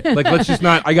 let's just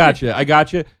not, I got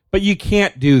you. But you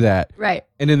can't do that. Right.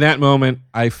 And in that moment,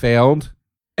 I failed,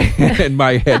 and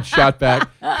my head shot back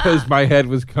because my head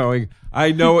was going,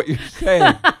 I know what you're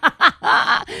saying.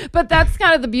 But that's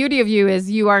kind of the beauty of you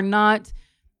is you are not,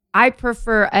 I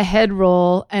prefer a head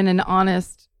roll and an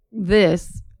honest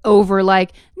this over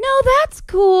like, no, that's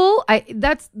cool.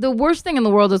 That's the worst thing in the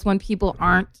world is when people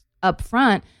aren't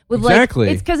upfront with Exactly.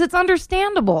 it's because it's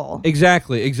understandable.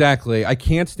 Exactly. I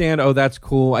can't stand, oh, that's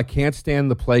cool. I can't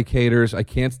stand the placaters. I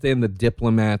can't stand the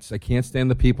diplomats. I can't stand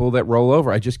the people that roll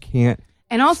over. I just can't.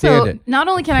 And also, stand it. not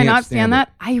only can I not stand it.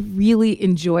 that, I really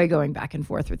enjoy going back and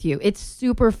forth with you. It's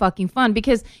super fucking fun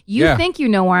because you think you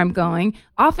know where I'm going.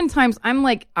 Oftentimes, I'm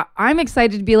like, I'm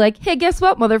excited to be like, hey, guess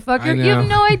what, motherfucker? You have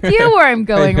no idea where I'm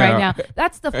going right now.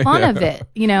 That's the fun of it,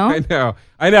 you know?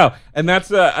 I know. And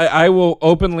that's, I will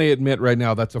openly admit right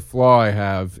now, that's a flaw I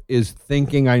have, is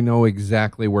thinking I know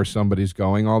exactly where somebody's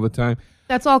going all the time.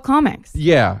 That's all comics.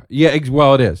 Yeah.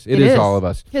 Well, it is. It is all of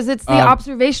us. Because it's the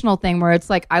observational thing where it's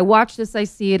like, I watch this, I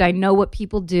see it, I know what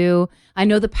people do, I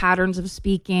know the patterns of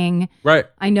speaking. Right.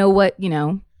 I know what, you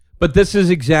know. But this is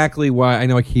exactly why, I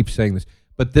know I keep saying this,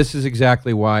 but this is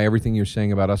exactly why everything you're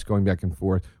saying about us going back and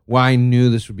forth, why I knew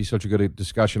this would be such a good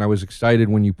discussion. I was excited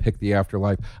when you picked the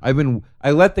Afterlife. I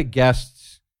let the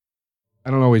guests,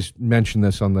 I don't always mention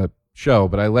this on the show,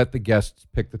 but I let the guests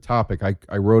pick the topic.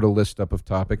 I wrote a list up of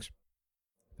topics.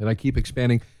 And I keep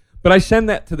expanding. But I send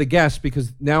that to the guests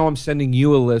because now I'm sending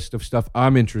you a list of stuff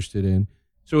I'm interested in.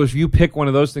 So if you pick one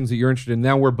of those things that you're interested in,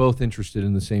 now we're both interested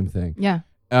in the same thing. Yeah.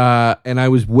 And I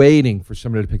was waiting for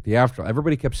somebody to pick the Afterlife.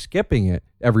 Everybody kept skipping it.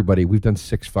 Everybody. We've done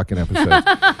 6 fucking episodes.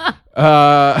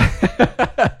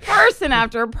 Person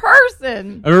after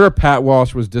person. I remember Pat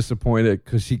Walsh was disappointed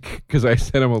because I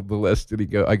sent him the list and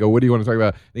I go, what do you want to talk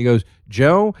about? And he goes,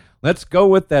 Joe, let's go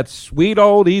with that sweet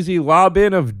old easy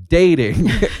lob-in of dating.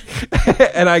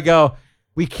 And I go,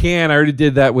 we can. I already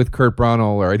did that with Kurt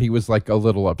Braunohler, and he was like a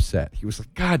little upset. He was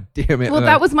like, God damn it. Well,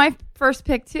 that was my first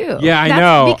pick too. Yeah, I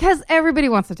know. Because everybody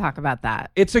wants to talk about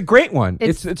that. It's a great one.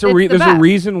 There's a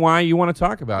reason why you want to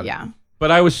talk about it. Yeah.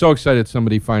 But I was so excited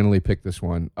somebody finally picked this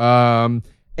one.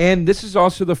 And this is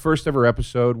also the first ever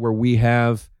episode where we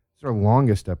have, it's our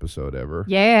longest episode ever.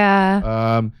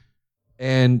 Yeah.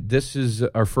 And this is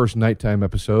our first nighttime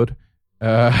episode.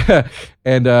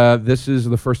 And this is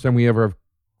the first time we ever have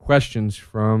questions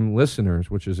from listeners,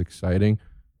 which is exciting.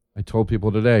 I told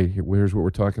people today, here's what we're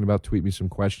talking about. Tweet me some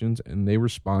questions. And they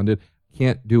responded.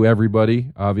 Can't do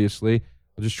everybody, obviously.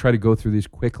 I'll just try to go through these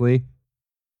quickly.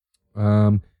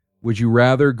 Would you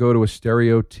rather go to a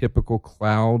stereotypical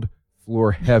cloud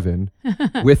floor heaven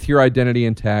with your identity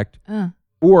intact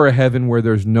or a heaven where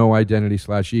there's no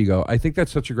identity/ego? I think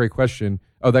that's such a great question.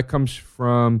 Oh, that comes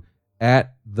from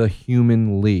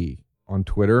 @thehumanlee on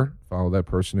Twitter. Follow that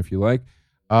person if you like.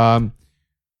 I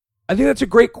think that's a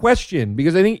great question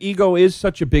because I think ego is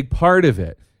such a big part of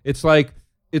it. It's like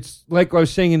I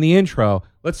was saying in the intro.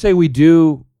 Let's say we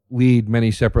do lead many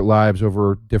separate lives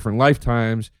over different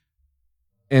lifetimes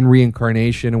and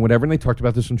reincarnation and whatever. And they talked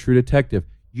about this in True Detective.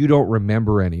 You don't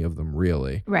remember any of them,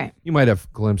 really. Right. You might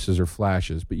have glimpses or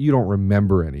flashes, but you don't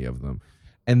remember any of them.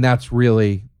 And that's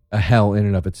really a hell in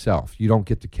and of itself. You don't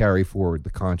get to carry forward the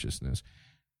consciousness.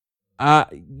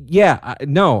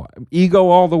 No, ego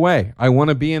all the way. I want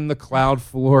to be in the cloud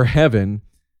floor heaven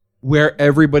where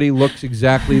everybody looks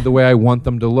exactly the way I want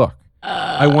them to look.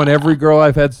 I want every girl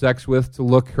I've had sex with to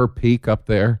look her peak up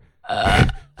there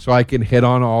so I can hit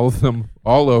on all of them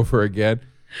all over again.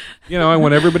 You know, I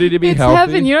want everybody to be healthy. It's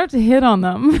heaven. You don't have to hit on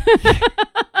them.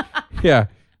 Yeah,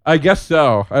 I guess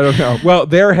so. I don't know. Well,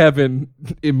 their heaven,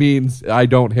 it means I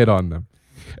don't hit on them.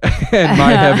 And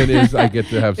my heaven is I get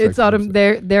to have sex.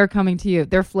 It's they're coming to you.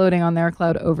 They're floating on their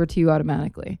cloud over to you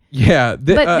automatically. Yeah.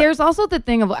 But there's also the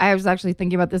thing of, I was actually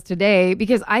thinking about this today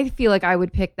because I feel like I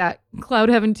would pick that cloud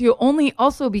heaven too, only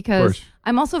also because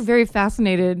I'm also very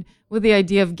fascinated with the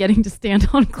idea of getting to stand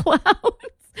on clouds.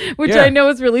 Which I know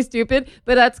is really stupid,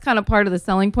 but that's kind of part of the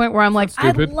selling point where I'm like,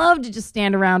 I'd love to just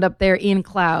stand around up there in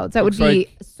clouds. That would be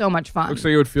so much fun. Looks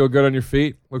like it would feel good on your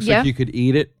feet. Looks like you could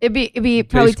eat it. It'd be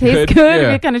probably taste good.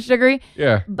 It'd be kind of sugary.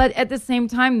 Yeah. But at the same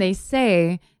time, they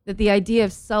say that the idea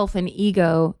of self and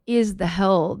ego is the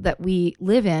hell that we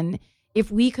live in.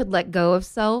 If we could let go of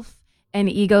self and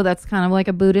ego, that's kind of like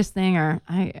a Buddhist thing, or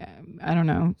I don't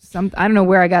know. I don't know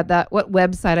where I got that, what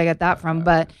website I got that from,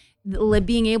 but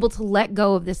being able to let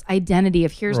go of this identity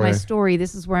of here's my story,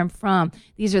 this is where I'm from,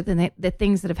 these are the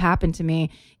things that have happened to me.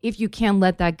 If you can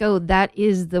let that go, that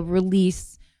is the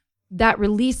release. That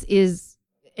release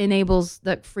enables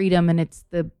that freedom, and it's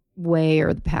the way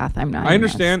or the path. I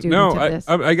understand. No,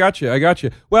 I got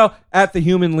you. Well,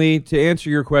 @thehumanlee, to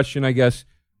answer your question, I guess,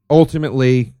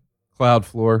 ultimately,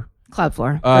 Cloudfloor.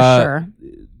 Cloudfloor, for sure.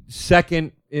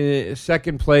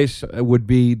 Second place would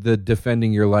be the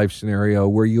defending your life scenario,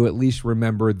 where you at least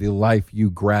remember the life you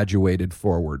graduated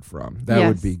forward from. That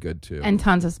would be good too. And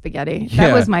tons of spaghetti. Yeah.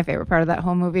 That was my favorite part of that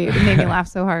whole movie. It made me laugh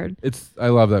so hard. I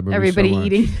love that movie. Everybody so much.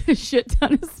 eating a shit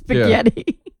ton of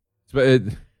spaghetti. Yeah.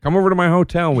 Come over to my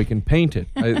hotel and we can paint it.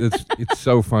 It's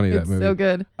so funny, that movie. It's so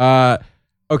good.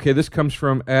 Okay, this comes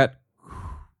from at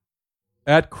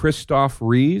Christoph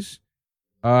Rees,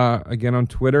 again on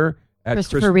Twitter. At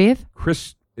Christopher Reeve?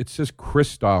 It says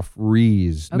Christoph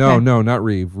Rees. Okay. No, not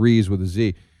Reeve. Rees with a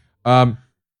Z.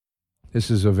 This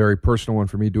is a very personal one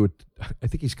for me. I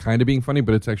think he's kind of being funny,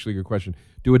 but it's actually a good question.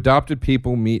 Do adopted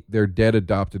people meet their dead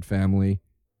adopted family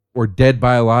or dead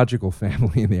biological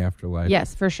family in the afterlife?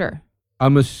 Yes, for sure. I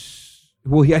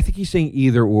think he's saying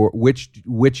either or.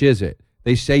 Which is it?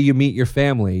 They say you meet your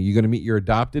family. You're going to meet your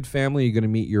adopted family. You're going to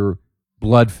meet your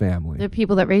blood family. The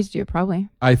people that raised you, probably.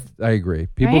 I agree.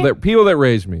 People Right? that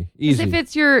raised me. Easy. If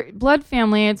it's your blood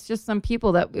family, it's just some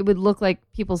people that it would look like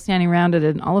people standing around at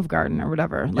an Olive Garden or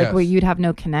whatever. Like Yes. where you'd have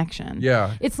no connection.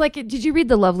 Yeah. It's like, did you read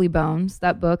The Lovely Bones,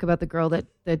 that book about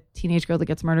the teenage girl that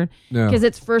gets murdered? No. Because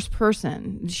it's first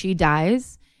person. She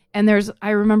dies. And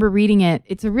I remember reading it.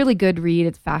 It's a really good read.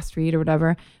 It's fast read or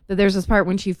whatever. But there's this part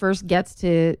when she first gets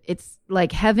to, it's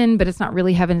like heaven, but it's not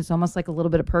really heaven. It's almost like a little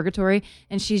bit of purgatory.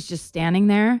 And she's just standing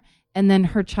there. And then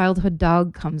her childhood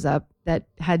dog comes up that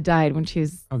had died when she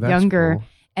was younger. Cool.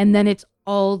 And then it's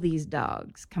all these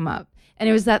dogs come up. And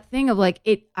it was that thing of like,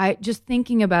 I just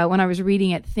thinking about when I was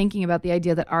reading it, thinking about the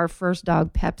idea that our first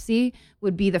dog, Pepsi,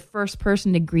 would be the first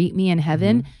person to greet me in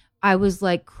heaven. Mm-hmm. I was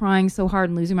like crying so hard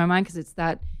and losing my mind because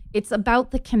it's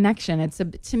about the connection.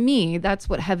 To me, that's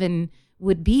what heaven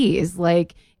would be, is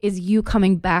you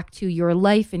coming back to your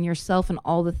life and yourself and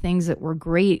all the things that were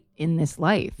great in this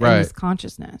life and this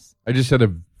consciousness. I just had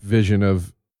a vision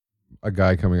of a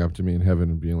guy coming up to me in heaven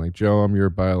and being like, Joe, I'm your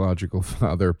biological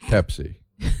father, Pepsi.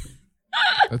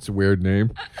 That's a weird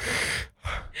name.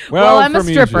 Well, I'm a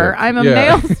stripper. Egypt. I'm a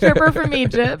male stripper from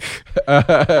Egypt.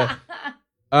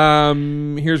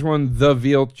 Here's one. The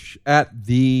Veal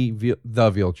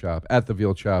Chop.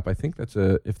 I think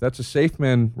if that's a Safe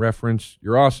Man reference,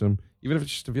 you're awesome. Even if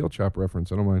it's just a veal chop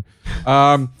reference, I don't mind.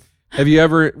 Have you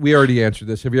ever? We already answered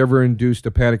this. Have you ever induced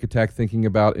a panic attack thinking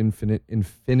about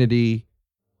infinity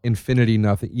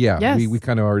nothing? Yeah, yes. we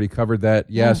kind of already covered that.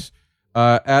 Yes.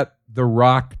 Yeah. At the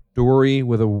Rock Dory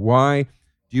with a Y.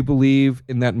 Do you believe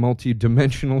in that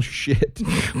multi-dimensional shit?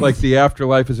 Like the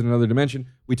afterlife is in another dimension?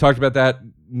 We talked about that.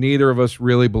 Neither of us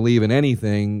really believe in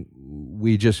anything.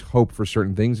 We just hope for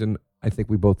certain things, and I think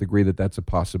we both agree that that's a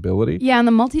possibility. Yeah, and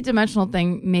the multi-dimensional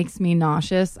thing makes me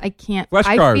nauseous. I can't.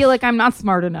 Flashcards. I feel like I'm not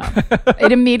smart enough.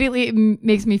 It immediately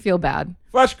makes me feel bad.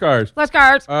 Flashcards.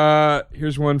 Flashcards.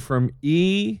 Here's one from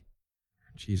E.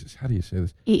 Jesus, how do you say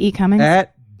this? E. Cummings.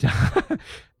 At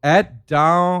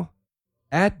Datalemac,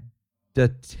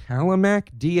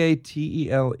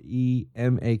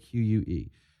 Datelemaque.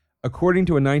 According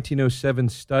to a 1907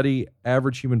 study,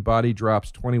 average human body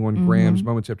drops 21 grams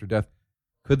moments after death.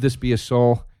 Could this be a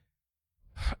soul?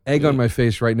 Egg on my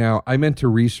face right now. I meant to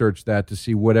research that to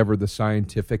see whatever the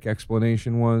scientific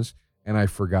explanation was, and I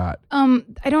forgot. I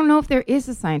don't know if there is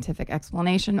a scientific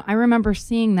explanation. I remember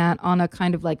seeing that on a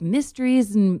kind of like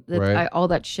mysteries and all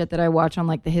that shit that I watch on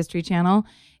like the History Channel.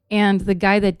 And the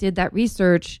guy that did that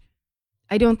research,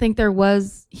 I don't think there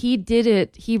was, he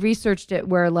researched it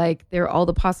where like there are all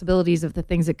the possibilities of the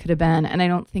things it could have been. And I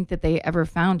don't think that they ever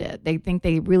found it. They think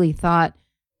they really thought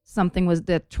something was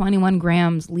that 21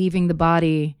 grams leaving the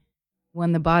body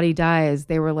when the body dies.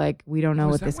 They were like, we don't know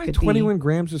what this could 21 be.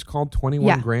 grams is called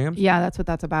 21 grams? Yeah, that's what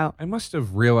that's about. I must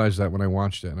have realized that when I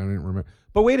watched it and I didn't remember.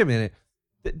 But wait a minute.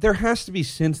 There has to be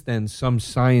since then some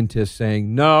scientist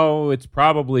saying, no, it's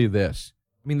probably this.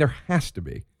 I mean, there has to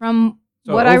be. From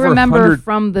what I remember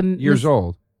from the years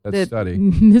old, that study.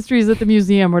 Mysteries at the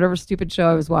Museum, whatever stupid show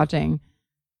I was watching,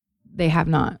 they have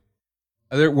not.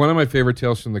 One of my favorite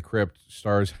tales from the crypt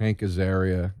stars Hank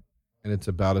Azaria, and it's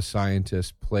about a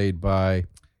scientist played by, I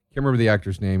can't remember the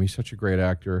actor's name. He's such a great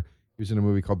actor. He was in a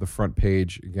movie called The Front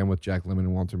Page, again with Jack Lemmon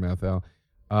and Walter Matthau.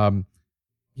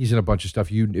 He's in a bunch of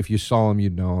stuff. If you saw him,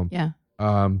 you'd know him. Yeah.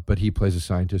 But he plays a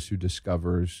scientist who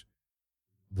discovers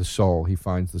the soul. He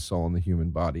finds the soul in the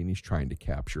human body, and he's trying to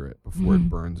capture it before it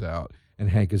burns out. And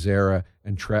Hank Azaria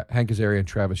and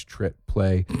Travis Tritt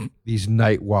play these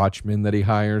night watchmen that he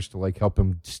hires to like help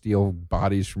him steal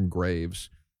bodies from graves.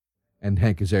 And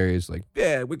Hank Azaria is like,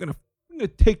 yeah, we're gonna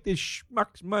take this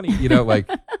schmuck's money, like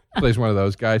Plays one of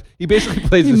those guys. He basically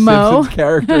plays a Mo? Simpsons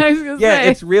character. I was gonna say.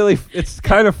 It's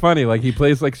kind of funny. Like he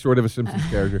plays like sort of a Simpsons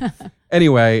character.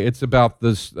 Anyway, it's about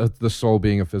this the soul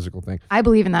being a physical thing. I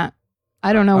believe in that.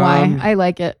 I don't know why. I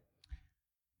like it.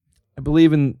 I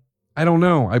believe in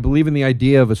the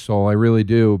idea of a soul. I really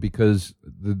do, because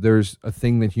there's a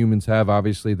thing that humans have,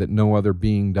 obviously, that no other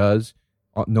being does.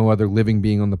 No other living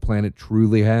being on the planet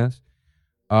truly has.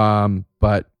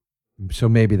 But so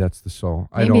maybe that's the soul.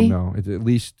 Maybe. I don't know. It's, at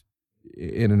least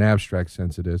in an abstract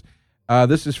sense, it is.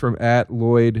 This is from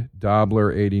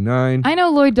 @LloydDobler89. I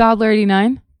know Lloyd Dobler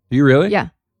 89. Do you really? Yeah.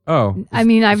 Oh. I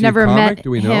mean, I've never met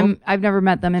Do we know him. I've never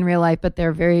met them in real life, but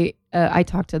they're very. I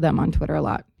talk to them on Twitter a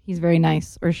lot. He's very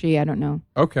nice, or she. I don't know.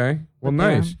 Okay. Well,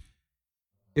 nice.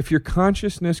 If your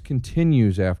consciousness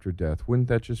continues after death, wouldn't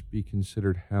that just be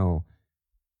considered hell?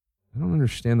 I don't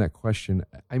understand that question.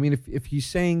 I mean, if he's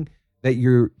saying that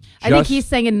you're I think he's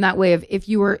saying it in that way of if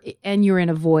you were in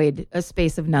a void, a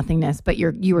space of nothingness, but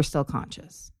you were still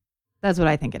conscious. That's what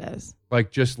I think it is.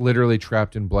 Like just literally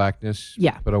trapped in blackness,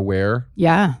 yeah, but aware.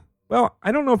 Yeah. Well,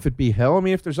 I don't know if it'd be hell. I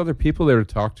mean, if there's other people there to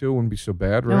talk to, it wouldn't be so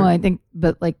bad, right? No, I think,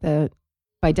 but like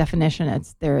by definition,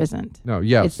 there isn't. No,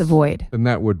 yes. It's the void. Then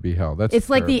that would be hell. It's terrible.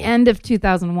 Like the end of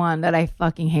 2001 that I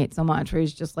fucking hate so much, where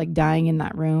he's just like dying in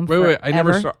that room. Wait,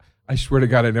 I swear to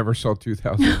God, I never saw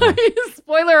 2001.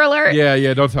 Spoiler alert.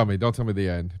 Yeah, don't tell me the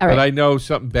end. All right. But I know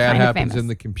something bad happens in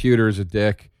the computer as a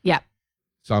dick. Yeah.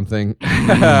 Something.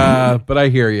 But I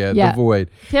hear you. Yeah. The void.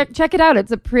 Check it out.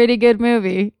 It's a pretty good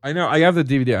movie. I know. I have the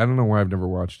DVD. I don't know why I've never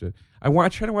watched it. I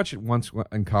tried to watch it once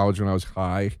in college when I was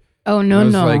high. Oh, no.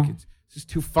 Like, it's just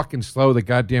too fucking slow, the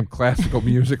goddamn classical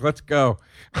music. Let's go.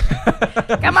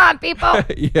 Come on, people.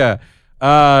 Yeah.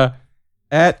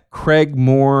 At Craig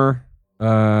Moore,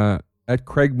 at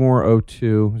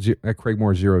Craigmore02, at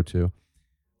Craigmore02,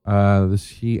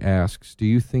 he asks, do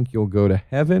you think you'll go to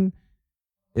heaven?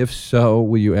 If so,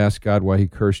 will you ask God why he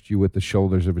cursed you with the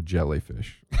shoulders of a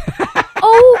jellyfish?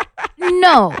 Oh,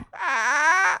 no.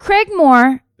 Craig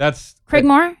Moore,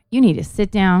 you need to sit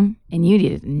down and you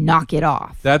need to knock it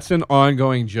off. That's an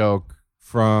ongoing joke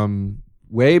from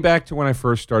way back to when I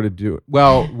first started doing,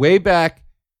 way back.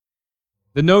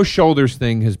 The no shoulders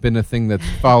thing has been a thing that's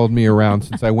followed me around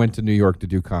since I went to New York to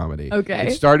do comedy. Okay.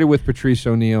 It started with Patrice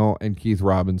O'Neill and Keith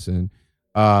Robinson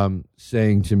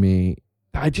saying to me,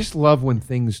 I just love when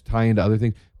things tie into other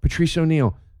things. Patrice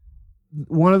O'Neill,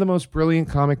 one of the most brilliant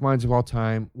comic minds of all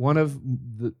time.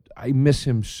 I miss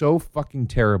him so fucking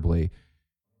terribly.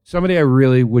 Somebody I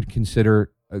really would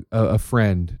consider a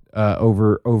friend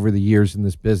over the years in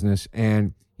this business,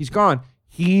 and he's gone.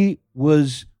 He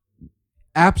was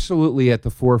absolutely at the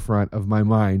forefront of my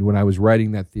mind when I was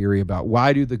writing that theory about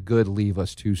why do the good leave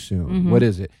us too soon? Mm-hmm. What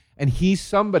is it? And he's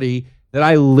somebody that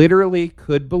I literally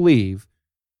could believe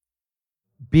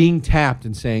being tapped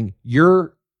and saying,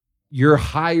 you're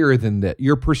higher than that.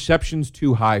 Your perception's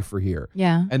too high for here.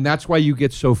 Yeah. And that's why you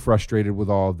get so frustrated with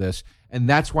all of this. And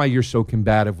that's why you're so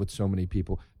combative with so many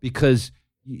people, because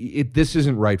this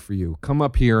isn't right for you. Come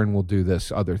up here and we'll do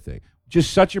this other thing.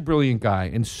 Just such a brilliant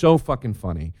guy and so fucking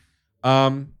funny.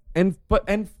 And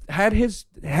had his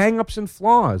hang-ups and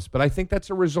flaws, but I think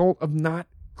that's a result of not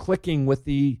clicking with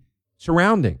the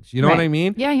surroundings. You know what I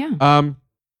mean? Yeah.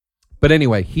 But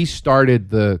anyway, he started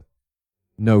the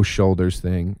no shoulders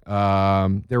thing.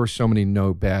 There were so many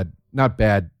not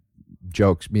bad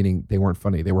jokes, meaning they weren't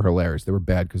funny. They were hilarious. They were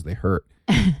bad because they hurt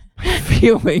my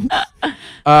feelings.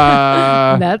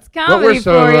 That's comedy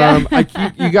for you.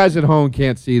 You guys at home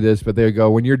can't see this, but there you go.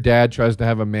 When your dad tries to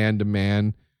have a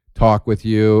man-to-man talk with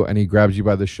you and he grabs you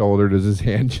by the shoulder, does his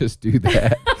hand just do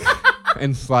that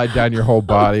and slide down your whole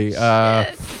body?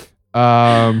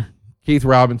 Keith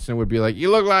Robinson would be like, you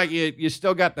look like you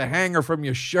still got the hanger from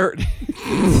your shirt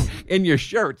in your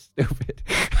shirt, stupid.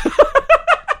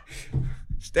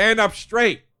 Stand up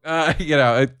straight.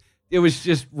 It was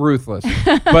just ruthless.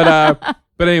 But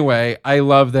anyway, I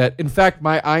love that. In fact,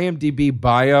 my IMDb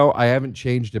bio, I haven't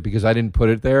changed it because I didn't put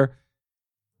it there,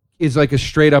 is like a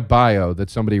straight up bio that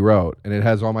somebody wrote, and it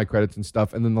has all my credits and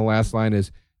stuff. And then the last line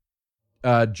is,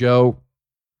 Joe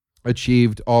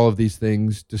achieved all of these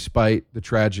things despite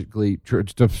tragically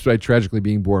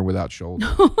being born without shoulders.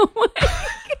 Oh my God.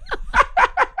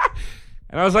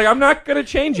 And I was like, I'm not going to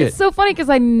change it. It's so funny because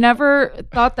I never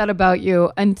thought that about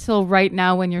you until right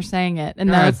now when you're saying it.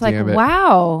 And then it's like,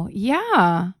 wow,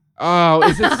 yeah. Oh,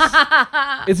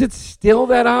 is it still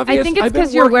that obvious? I think it's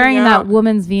because you're wearing that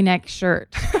woman's V-neck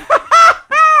shirt.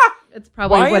 It's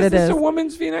probably what it is. Why is this a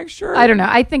woman's V-neck shirt? I don't know.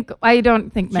 I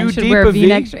don't think men should wear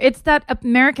V-neck shirt. It's that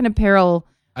American Apparel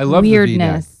I love weirdness.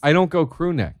 The V-neck. I don't go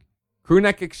crew neck. Crew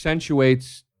neck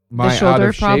accentuates my the shoulder out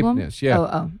of problem? shapeness. Yeah.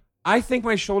 Oh. I think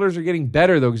my shoulders are getting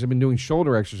better, though, because I've been doing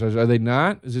shoulder exercises. Are they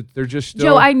not? Is it? They're just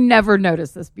still... Joe, I never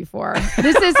noticed this before.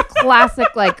 This is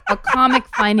classic, like a comic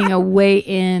finding a way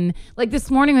in. Like this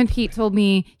morning when Pete told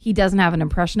me he doesn't have an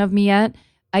impression of me yet,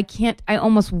 I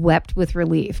almost wept with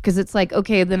relief because it's like,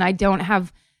 okay, then I don't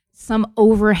have some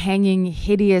overhanging,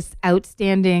 hideous,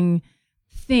 outstanding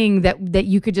thing that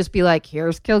you could just be like,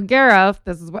 here's Kilgariff.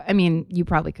 This is what, I mean, you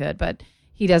probably could, but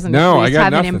he doesn't I got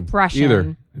have nothing an impression.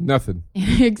 either. Nothing.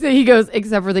 He goes,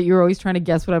 except for that you're always trying to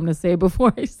guess what I'm going to say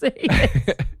before I say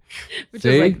it. Which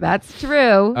is like, that's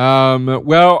true.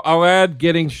 Well, I'll add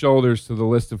getting shoulders to the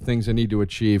list of things I need to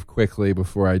achieve quickly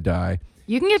before I die.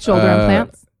 You can get shoulder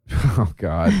implants. Oh,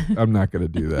 God. I'm not going to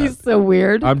do that. He's so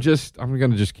weird. I'm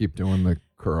going to just keep doing the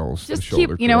curls. Just the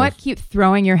shoulder you know curls. what? Keep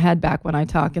throwing your head back when I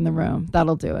talk in the room.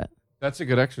 That'll do it. That's a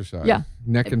good exercise. Yeah.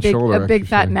 Neck and shoulder A big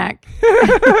exercise. fat neck.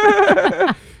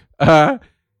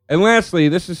 And lastly,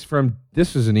 this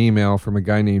is an email from a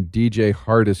guy named DJ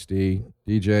Hardesty.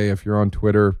 DJ, if you're on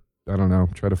Twitter, I don't know,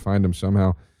 try to find him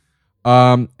somehow.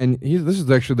 And this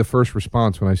is actually the first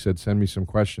response when I said, send me some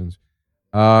questions.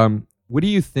 What do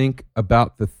you think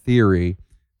about the theory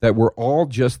that we're all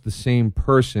just the same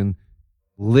person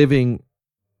living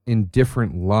in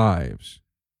different lives?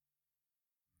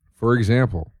 For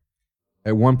example,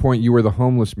 at one point you were the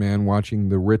homeless man watching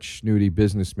the rich, snooty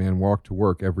businessman walk to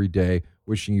work every day,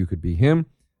 wishing you could be him.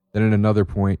 Then at another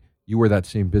point, you were that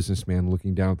same businessman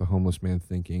looking down at the homeless man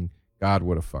thinking, God,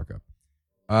 what a fuck up.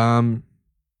 I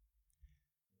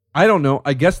don't know.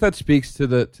 I guess that speaks to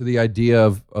the idea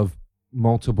of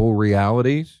multiple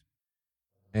realities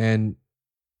and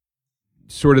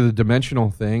sort of the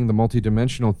dimensional thing, the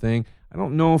multidimensional thing. I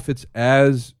don't know if it's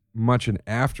as much an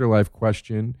afterlife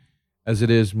question as it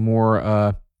is more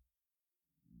a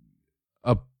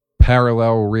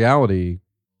parallel reality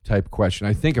type question.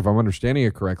 I think if I'm understanding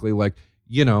it correctly, like,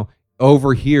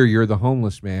 over here you're the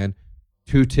homeless man,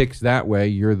 2 ticks that way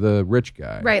you're the rich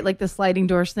guy. Right, like the sliding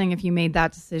doors thing if you made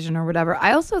that decision or whatever.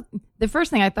 I also, the first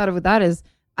thing I thought of with that is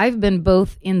I've been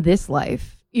both in this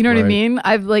life. You know what I mean?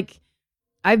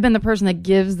 I've been the person that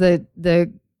gives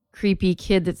the creepy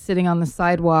kid that's sitting on the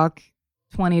sidewalk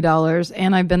 $20,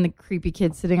 and I've been the creepy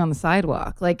kid sitting on the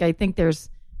sidewalk. Like, I think there's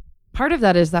part of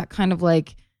that is that kind of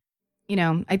like,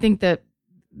 I think that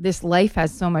this life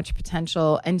has so much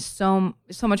potential and so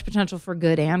much potential for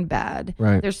good and bad.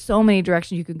 Right. There's so many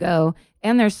directions you could go,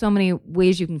 and there's so many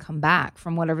ways you can come back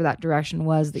from whatever that direction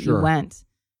was that you went.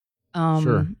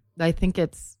 Sure. I think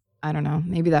I don't know,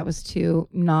 maybe that was too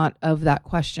not of that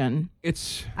question.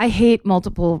 I hate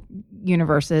multiple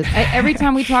universes. Every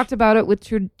time we talked about it with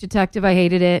True Detective, I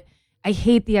hated it. I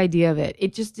hate the idea of it.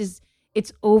 It just is,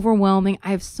 it's overwhelming. I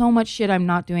have so much shit I'm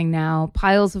not doing now.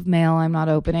 Piles of mail I'm not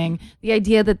opening. The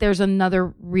idea that there's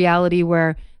another reality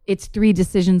where it's 3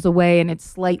 decisions away and it's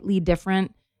slightly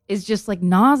different is just like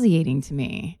nauseating to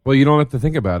me. Well, you don't have to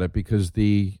think about it because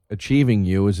the achieving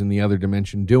you is in the other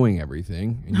dimension doing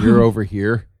everything, and you're over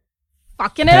here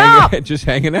fucking it up, just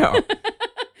hanging out.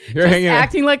 You're just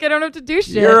acting like I don't have to do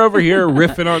shit. You're over here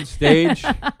riffing on stage,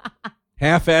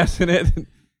 half-assing it.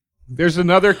 There's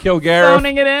another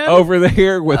Kilgariff over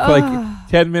there with like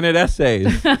 10-minute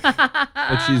essays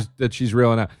that she's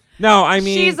reeling out. No, I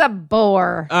mean, she's a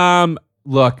bore.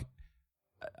 Look,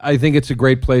 I think it's a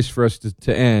great place for us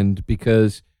to end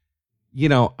because,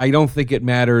 I don't think it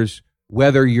matters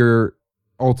whether you're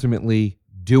ultimately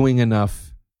doing enough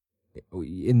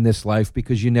in this life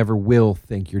because you never will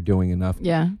think you're doing enough.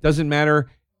 Yeah. Doesn't matter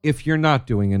if you're not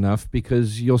doing enough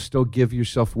because you'll still give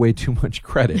yourself way too much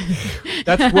credit.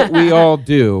 That's what we all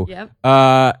do. Yep.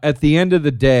 At the end of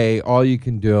the day, all you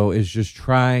can do is just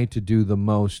try to do the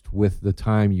most with the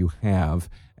time you have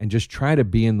and just try to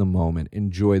be in the moment.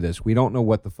 Enjoy this. We don't know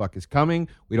what the fuck is coming.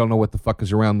 We don't know what the fuck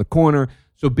is around the corner.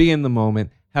 So be in the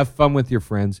moment. Have fun with your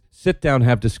friends. Sit down,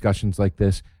 have discussions like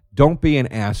this. Don't be an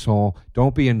asshole.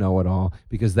 Don't be a know-it-all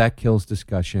because that kills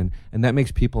discussion and that makes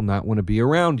people not want to be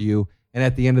around you. And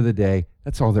at the end of the day,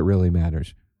 that's all that really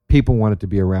matters. People wanted to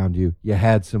be around you. You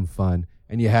had some fun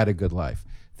and you had a good life.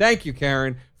 Thank you,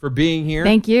 Karen, for being here.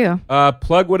 Thank you.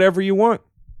 Plug whatever you want.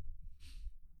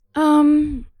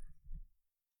 I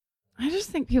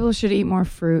just think people should eat more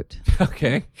fruit.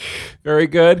 Okay. Very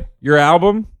good. Your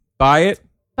album, buy it.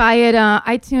 Buy it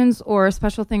iTunes or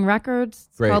Special Thing Records.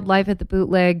 It's Great. called Life at the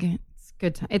Bootleg. It's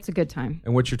good. It's a good time.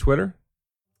 And what's your Twitter?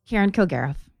 Karen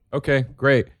Kilgariff. Okay,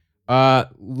 great.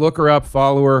 Look her up,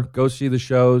 follow her, go see the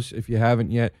shows if you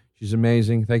haven't yet. She's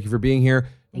amazing. Thank you for being here.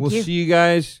 We'll see you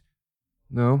guys.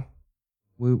 No.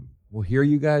 We'll hear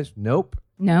you guys. Nope.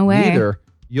 No way. Neither.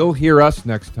 You'll hear us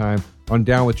next time on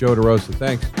Down with Joe DeRosa.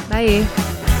 Thanks. Bye.